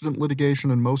car accident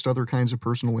litigation and most other kinds of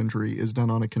personal injury, is done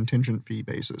on a contingent fee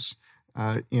basis.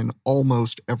 In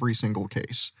almost every single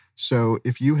case. So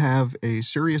if you have a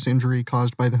serious injury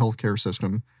caused by the healthcare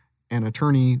system, an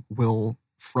attorney will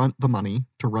front the money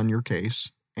to run your case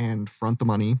and front the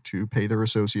money to pay their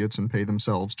associates and pay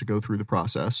themselves to go through the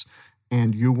process.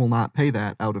 And you will not pay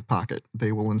that out of pocket.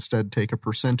 They will instead take a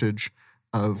percentage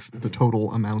of the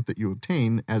total amount that you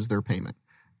obtain as their payment.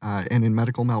 And in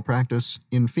medical malpractice,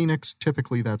 in Phoenix,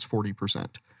 typically that's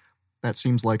 40%. That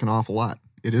seems like an awful lot.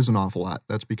 It is an awful lot.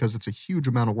 That's because it's a huge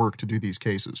amount of work to do these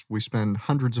cases. We spend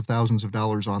hundreds of thousands of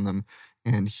dollars on them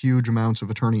and huge amounts of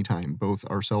attorney time, both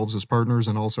ourselves as partners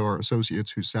and also our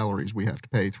associates whose salaries we have to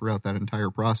pay throughout that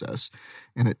entire process.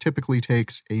 And it typically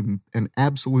takes an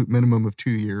absolute minimum of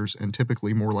 2 years and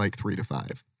typically more like 3 to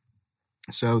 5.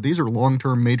 So these are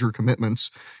long-term major commitments,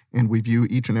 and we view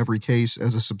each and every case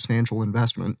as a substantial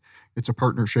investment. It's a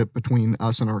partnership between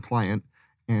us and our client.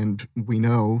 And we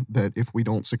know that if we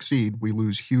don't succeed, we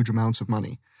lose huge amounts of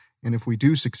money. And if we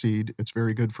do succeed, it's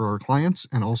very good for our clients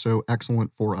and also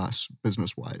excellent for us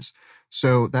business-wise.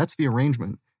 So that's the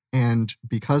arrangement. And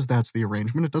because that's the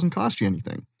arrangement, it doesn't cost you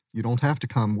anything. You don't have to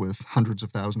come with hundreds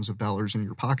of thousands of dollars in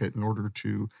your pocket in order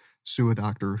to sue a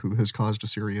doctor who has caused a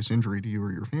serious injury to you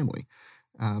or your family.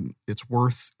 It's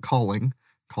worth calling.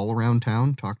 Call around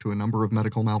town, talk to a number of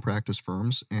medical malpractice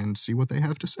firms, and see what they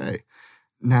have to say.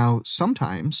 Now,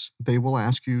 sometimes they will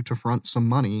ask you to front some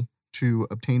money to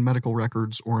obtain medical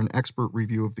records or an expert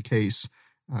review of the case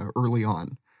early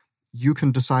on. You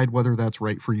can decide whether that's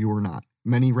right for you or not.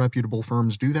 Many reputable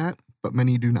firms do that, but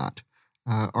many do not.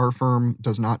 Our firm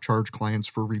does not charge clients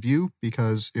for review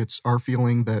because it's our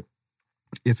feeling that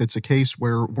if it's a case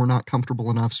where we're not comfortable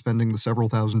enough spending the several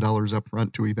 $1,000s up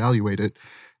front to evaluate it,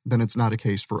 then it's not a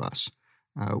case for us.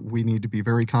 We need to be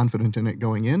very confident in it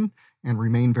going in and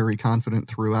remain very confident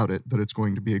throughout it that it's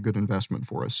going to be a good investment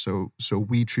for us. So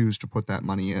we choose to put that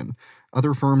money in.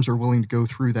 Other firms are willing to go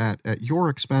through that at your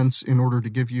expense in order to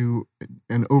give you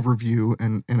an overview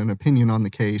and an opinion on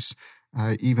the case,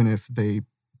 even if they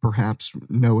perhaps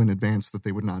know in advance that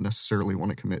they would not necessarily want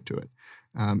to commit to it.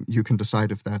 You can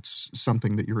decide if that's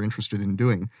something that you're interested in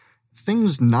doing.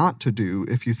 Things not to do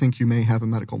if you think you may have a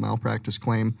medical malpractice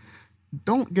claim.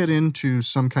 Don't get into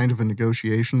some kind of a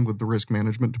negotiation with the risk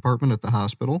management department at the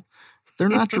hospital. They're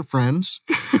not your friends.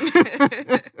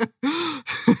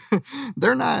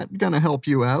 They're not going to help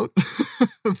you out.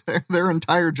 Their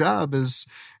entire job is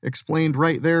explained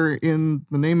right there in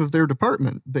the name of their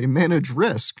department. They manage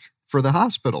risk for the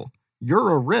hospital.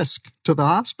 You're a risk to the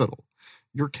hospital.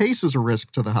 Your case is a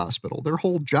risk to the hospital. Their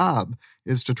whole job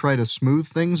is to try to smooth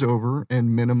things over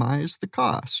and minimize the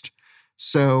cost.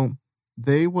 So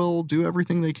they will do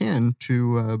everything they can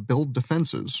to build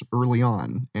defenses early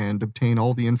on and obtain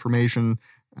all the information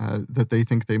that they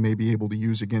think they may be able to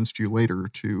use against you later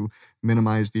to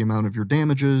minimize the amount of your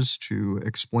damages, to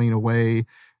explain away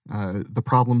the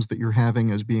problems that you're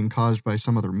having as being caused by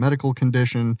some other medical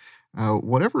condition.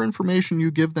 Whatever information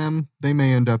you give them, they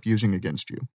may end up using against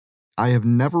you. I have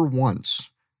never once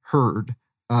heard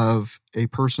of a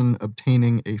person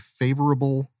obtaining a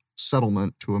favorable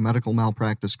settlement to a medical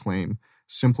malpractice claim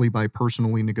simply by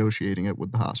personally negotiating it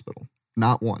with the hospital.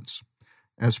 Not once.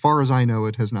 As far as I know,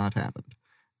 it has not happened.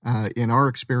 In our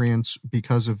experience,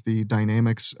 because of the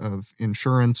dynamics of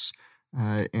insurance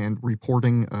and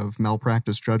reporting of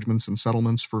malpractice judgments and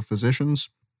settlements for physicians,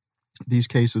 these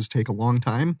cases take a long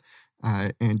time,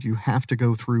 and you have to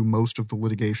go through most of the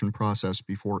litigation process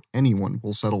before anyone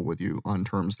will settle with you on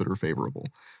terms that are favorable.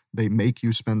 They make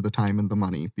you spend the time and the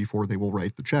money before they will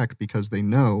write the check because they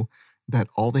know that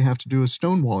all they have to do is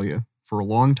stonewall you for a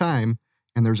long time,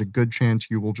 and there's a good chance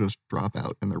you will just drop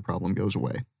out and their problem goes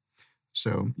away.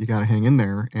 So you got to hang in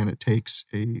there, and it takes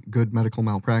a good medical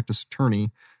malpractice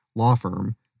attorney law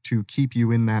firm to keep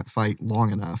you in that fight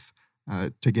long enough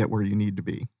to get where you need to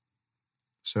be.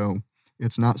 So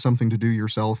it's not something to do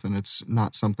yourself, and it's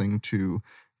not something to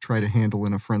try to handle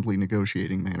in a friendly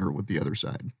negotiating manner with the other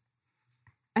side.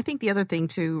 I think the other thing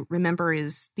to remember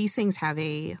is these things have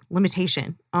a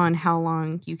limitation on how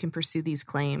long you can pursue these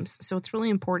claims. So it's really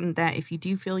important that if you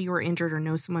do feel you are injured or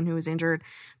know someone who is injured,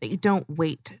 that you don't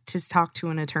wait to talk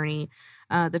to an attorney.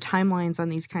 The timelines on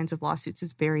these kinds of lawsuits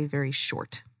is very, very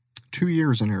short. 2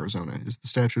 years in Arizona is the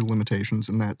statute of limitations,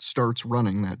 and that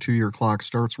 2-year clock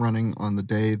starts running on the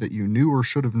day that you knew or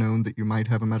should have known that you might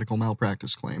have a medical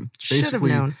malpractice claim. It's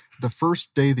basically the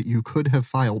first day that you could have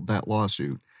filed that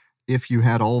lawsuit. If you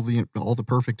had all the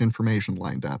perfect information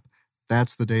lined up,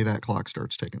 that's the day that clock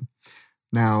starts ticking.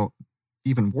 Now,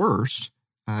 even worse,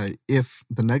 if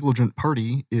the negligent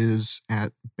party is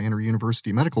at Banner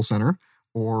University Medical Center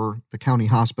or the county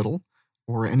hospital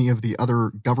or any of the other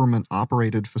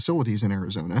government-operated facilities in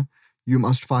Arizona, you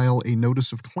must file a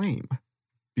notice of claim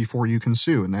before you can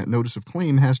sue. And that notice of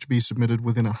claim has to be submitted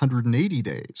within 180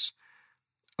 days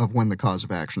of when the cause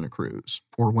of action accrues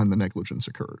or when the negligence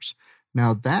occurs.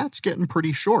 Now, that's getting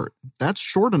pretty short. That's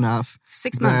short enough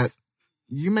 6 months. That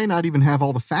you may not even have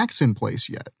all the facts in place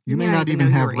yet. You may not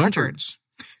even have records.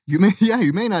 You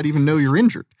may not even know you're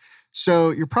injured. So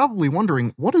you're probably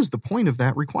wondering, what is the point of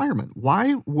that requirement?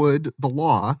 Why would the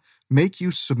law make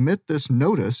you submit this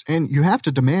notice? And you have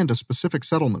to demand a specific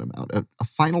settlement amount, a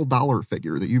final dollar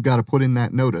figure that you've got to put in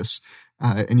that notice,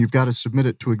 and you've got to submit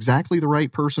it to exactly the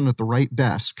right person at the right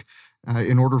desk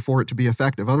in order for it to be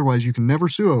effective. Otherwise, you can never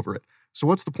sue over it. So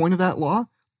what's the point of that law?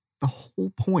 The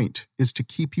whole point is to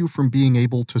keep you from being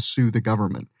able to sue the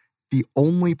government. The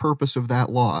only purpose of that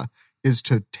law is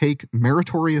to take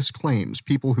meritorious claims,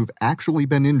 people who've actually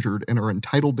been injured and are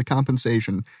entitled to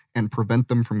compensation, and prevent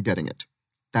them from getting it.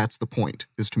 That's the point,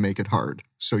 is to make it hard,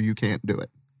 so you can't do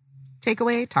it.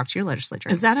 Takeaway, talk to your legislature.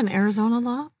 Is that an Arizona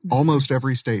law? Almost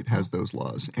every state has those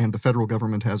laws, and the federal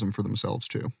government has them for themselves,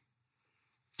 too.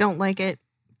 Don't like it?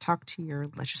 Talk to your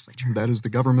legislature. That is the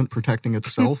government protecting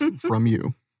itself from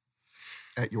you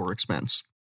at your expense.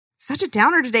 Such a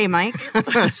downer today, Mike.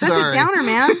 Such a downer,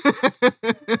 man.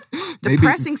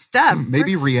 Depressing stuff.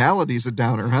 Maybe reality's a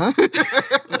downer, huh?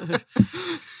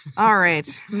 All right.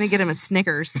 I'm going to get him a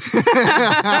Snickers.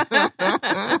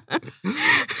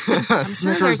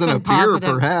 Snickers and a beer,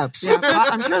 perhaps. Yeah,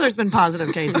 I'm sure there's been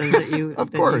positive cases that you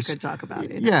could talk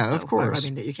about. Yeah, of course. I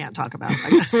mean, that you can't talk about, I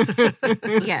guess.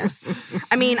 Yes.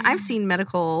 I mean, I've seen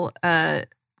medical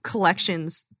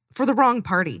collections for the wrong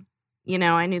party. You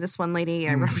know, I knew this one lady,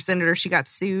 I represented her, she got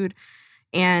sued,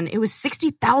 and it was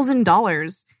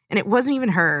 $60,000. And it wasn't even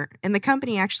her. And the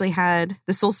company actually had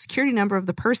the social security number of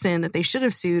the person that they should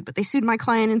have sued, but they sued my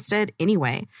client instead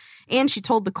anyway. And she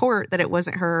told the court that it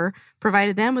wasn't her,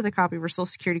 provided them with a copy of her social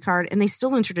security card, and they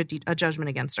still entered a judgment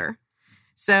against her.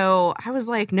 So I was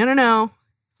like, no,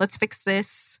 let's fix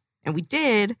this. And we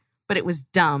did, but it was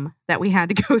dumb that we had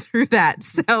to go through that.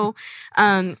 So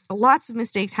lots of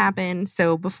mistakes happen.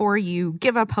 So before you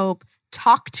give up hope,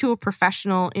 talk to a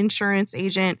professional insurance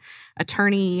agent,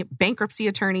 attorney, bankruptcy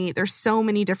attorney. There's so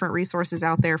many different resources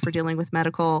out there for dealing with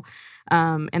medical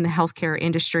and the healthcare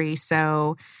industry.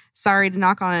 So sorry to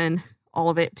knock on all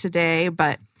of it today,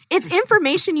 but it's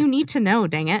information you need to know,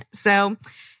 dang it. So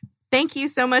thank you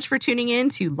so much for tuning in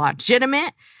to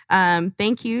Legitimate.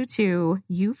 Thank you to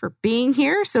you for being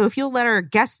here. So if you'll let our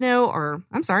guests know, or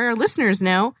our listeners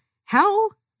know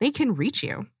how they can reach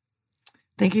you.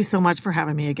 Thank you so much for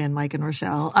having me again, Mike and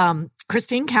Rochelle.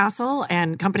 Christine Castle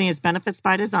and company is Benefits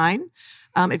by Design.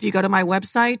 If you go to my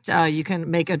website, you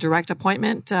can make a direct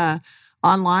appointment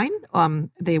online.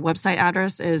 The website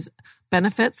address is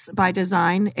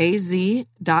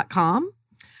benefitsbydesignaz.com.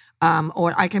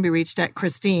 Or I can be reached at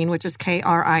Christine, which is Kristine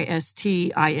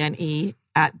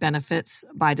at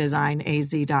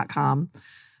benefitsbydesignaz.com.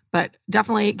 But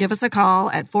definitely give us a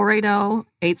call at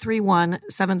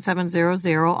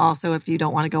 480-831-7700. Also, if you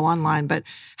don't want to go online, but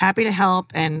happy to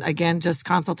help. And again, just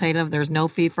consultative. There's no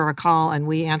fee for a call, and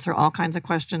we answer all kinds of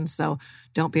questions. So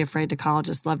don't be afraid to call.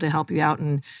 Just love to help you out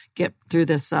and get through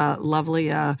this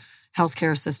lovely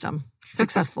healthcare system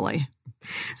successfully.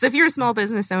 So if you're a small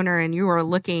business owner and you are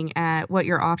looking at what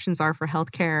your options are for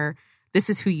healthcare, this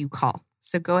is who you call.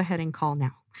 So go ahead and call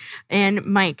now. And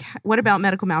Mike, what about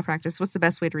medical malpractice? What's the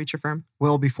best way to reach your firm?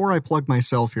 Well, before I plug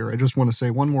myself here, I just want to say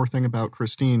one more thing about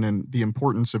Christine and the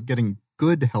importance of getting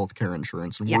good healthcare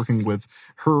insurance and working with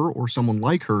her or someone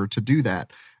like her to do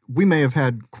that. We may have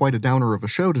had quite a downer of a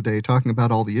show today talking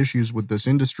about all the issues with this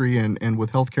industry and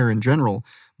with healthcare in general,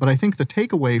 but I think the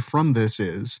takeaway from this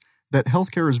is that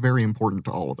healthcare is very important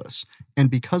to all of us.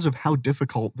 And because of how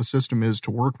difficult the system is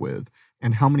to work with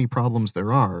and how many problems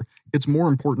there are, it's more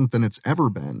important than it's ever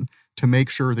been to make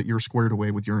sure that you're squared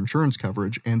away with your insurance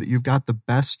coverage and that you've got the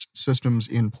best systems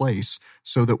in place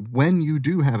so that when you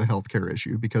do have a healthcare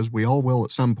issue, because we all will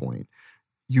at some point,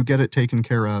 you get it taken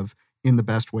care of in the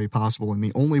best way possible. And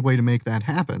the only way to make that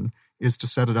happen is to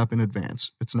set it up in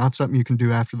advance. It's not something you can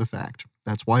do after the fact.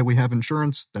 That's why we have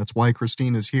insurance. That's why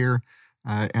Christine is here.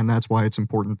 And that's why it's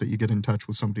important that you get in touch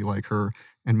with somebody like her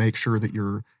and make sure that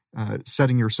you're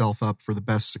setting yourself up for the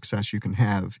best success you can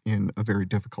have in a very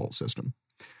difficult system.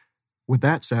 With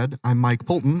that said, I'm Mike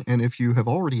Poulton, and if you have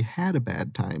already had a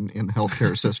bad time in the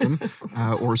healthcare system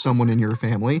or someone in your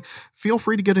family, feel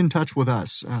free to get in touch with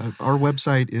us. Our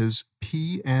website is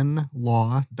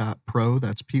pnlaw.pro.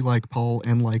 That's P like Paul,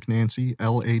 N like Nancy,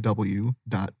 LAW.PRO.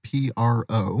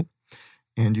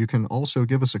 And you can also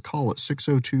give us a call at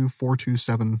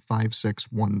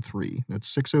 602-427-5613.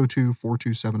 That's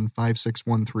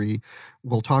 602-427-5613.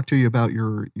 We'll talk to you about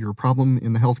your problem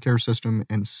in the healthcare system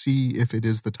and see if it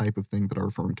is the type of thing that our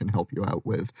firm can help you out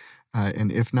with.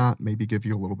 And if not, maybe give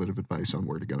you a little bit of advice on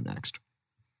where to go next.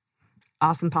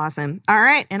 Awesome possum. All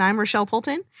right. And I'm Rochelle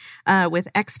Poulton with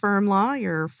X Firm Law,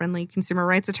 your friendly consumer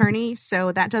rights attorney.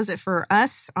 So that does it for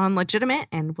us on Legitimate,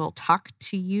 and we'll talk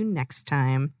to you next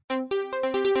time.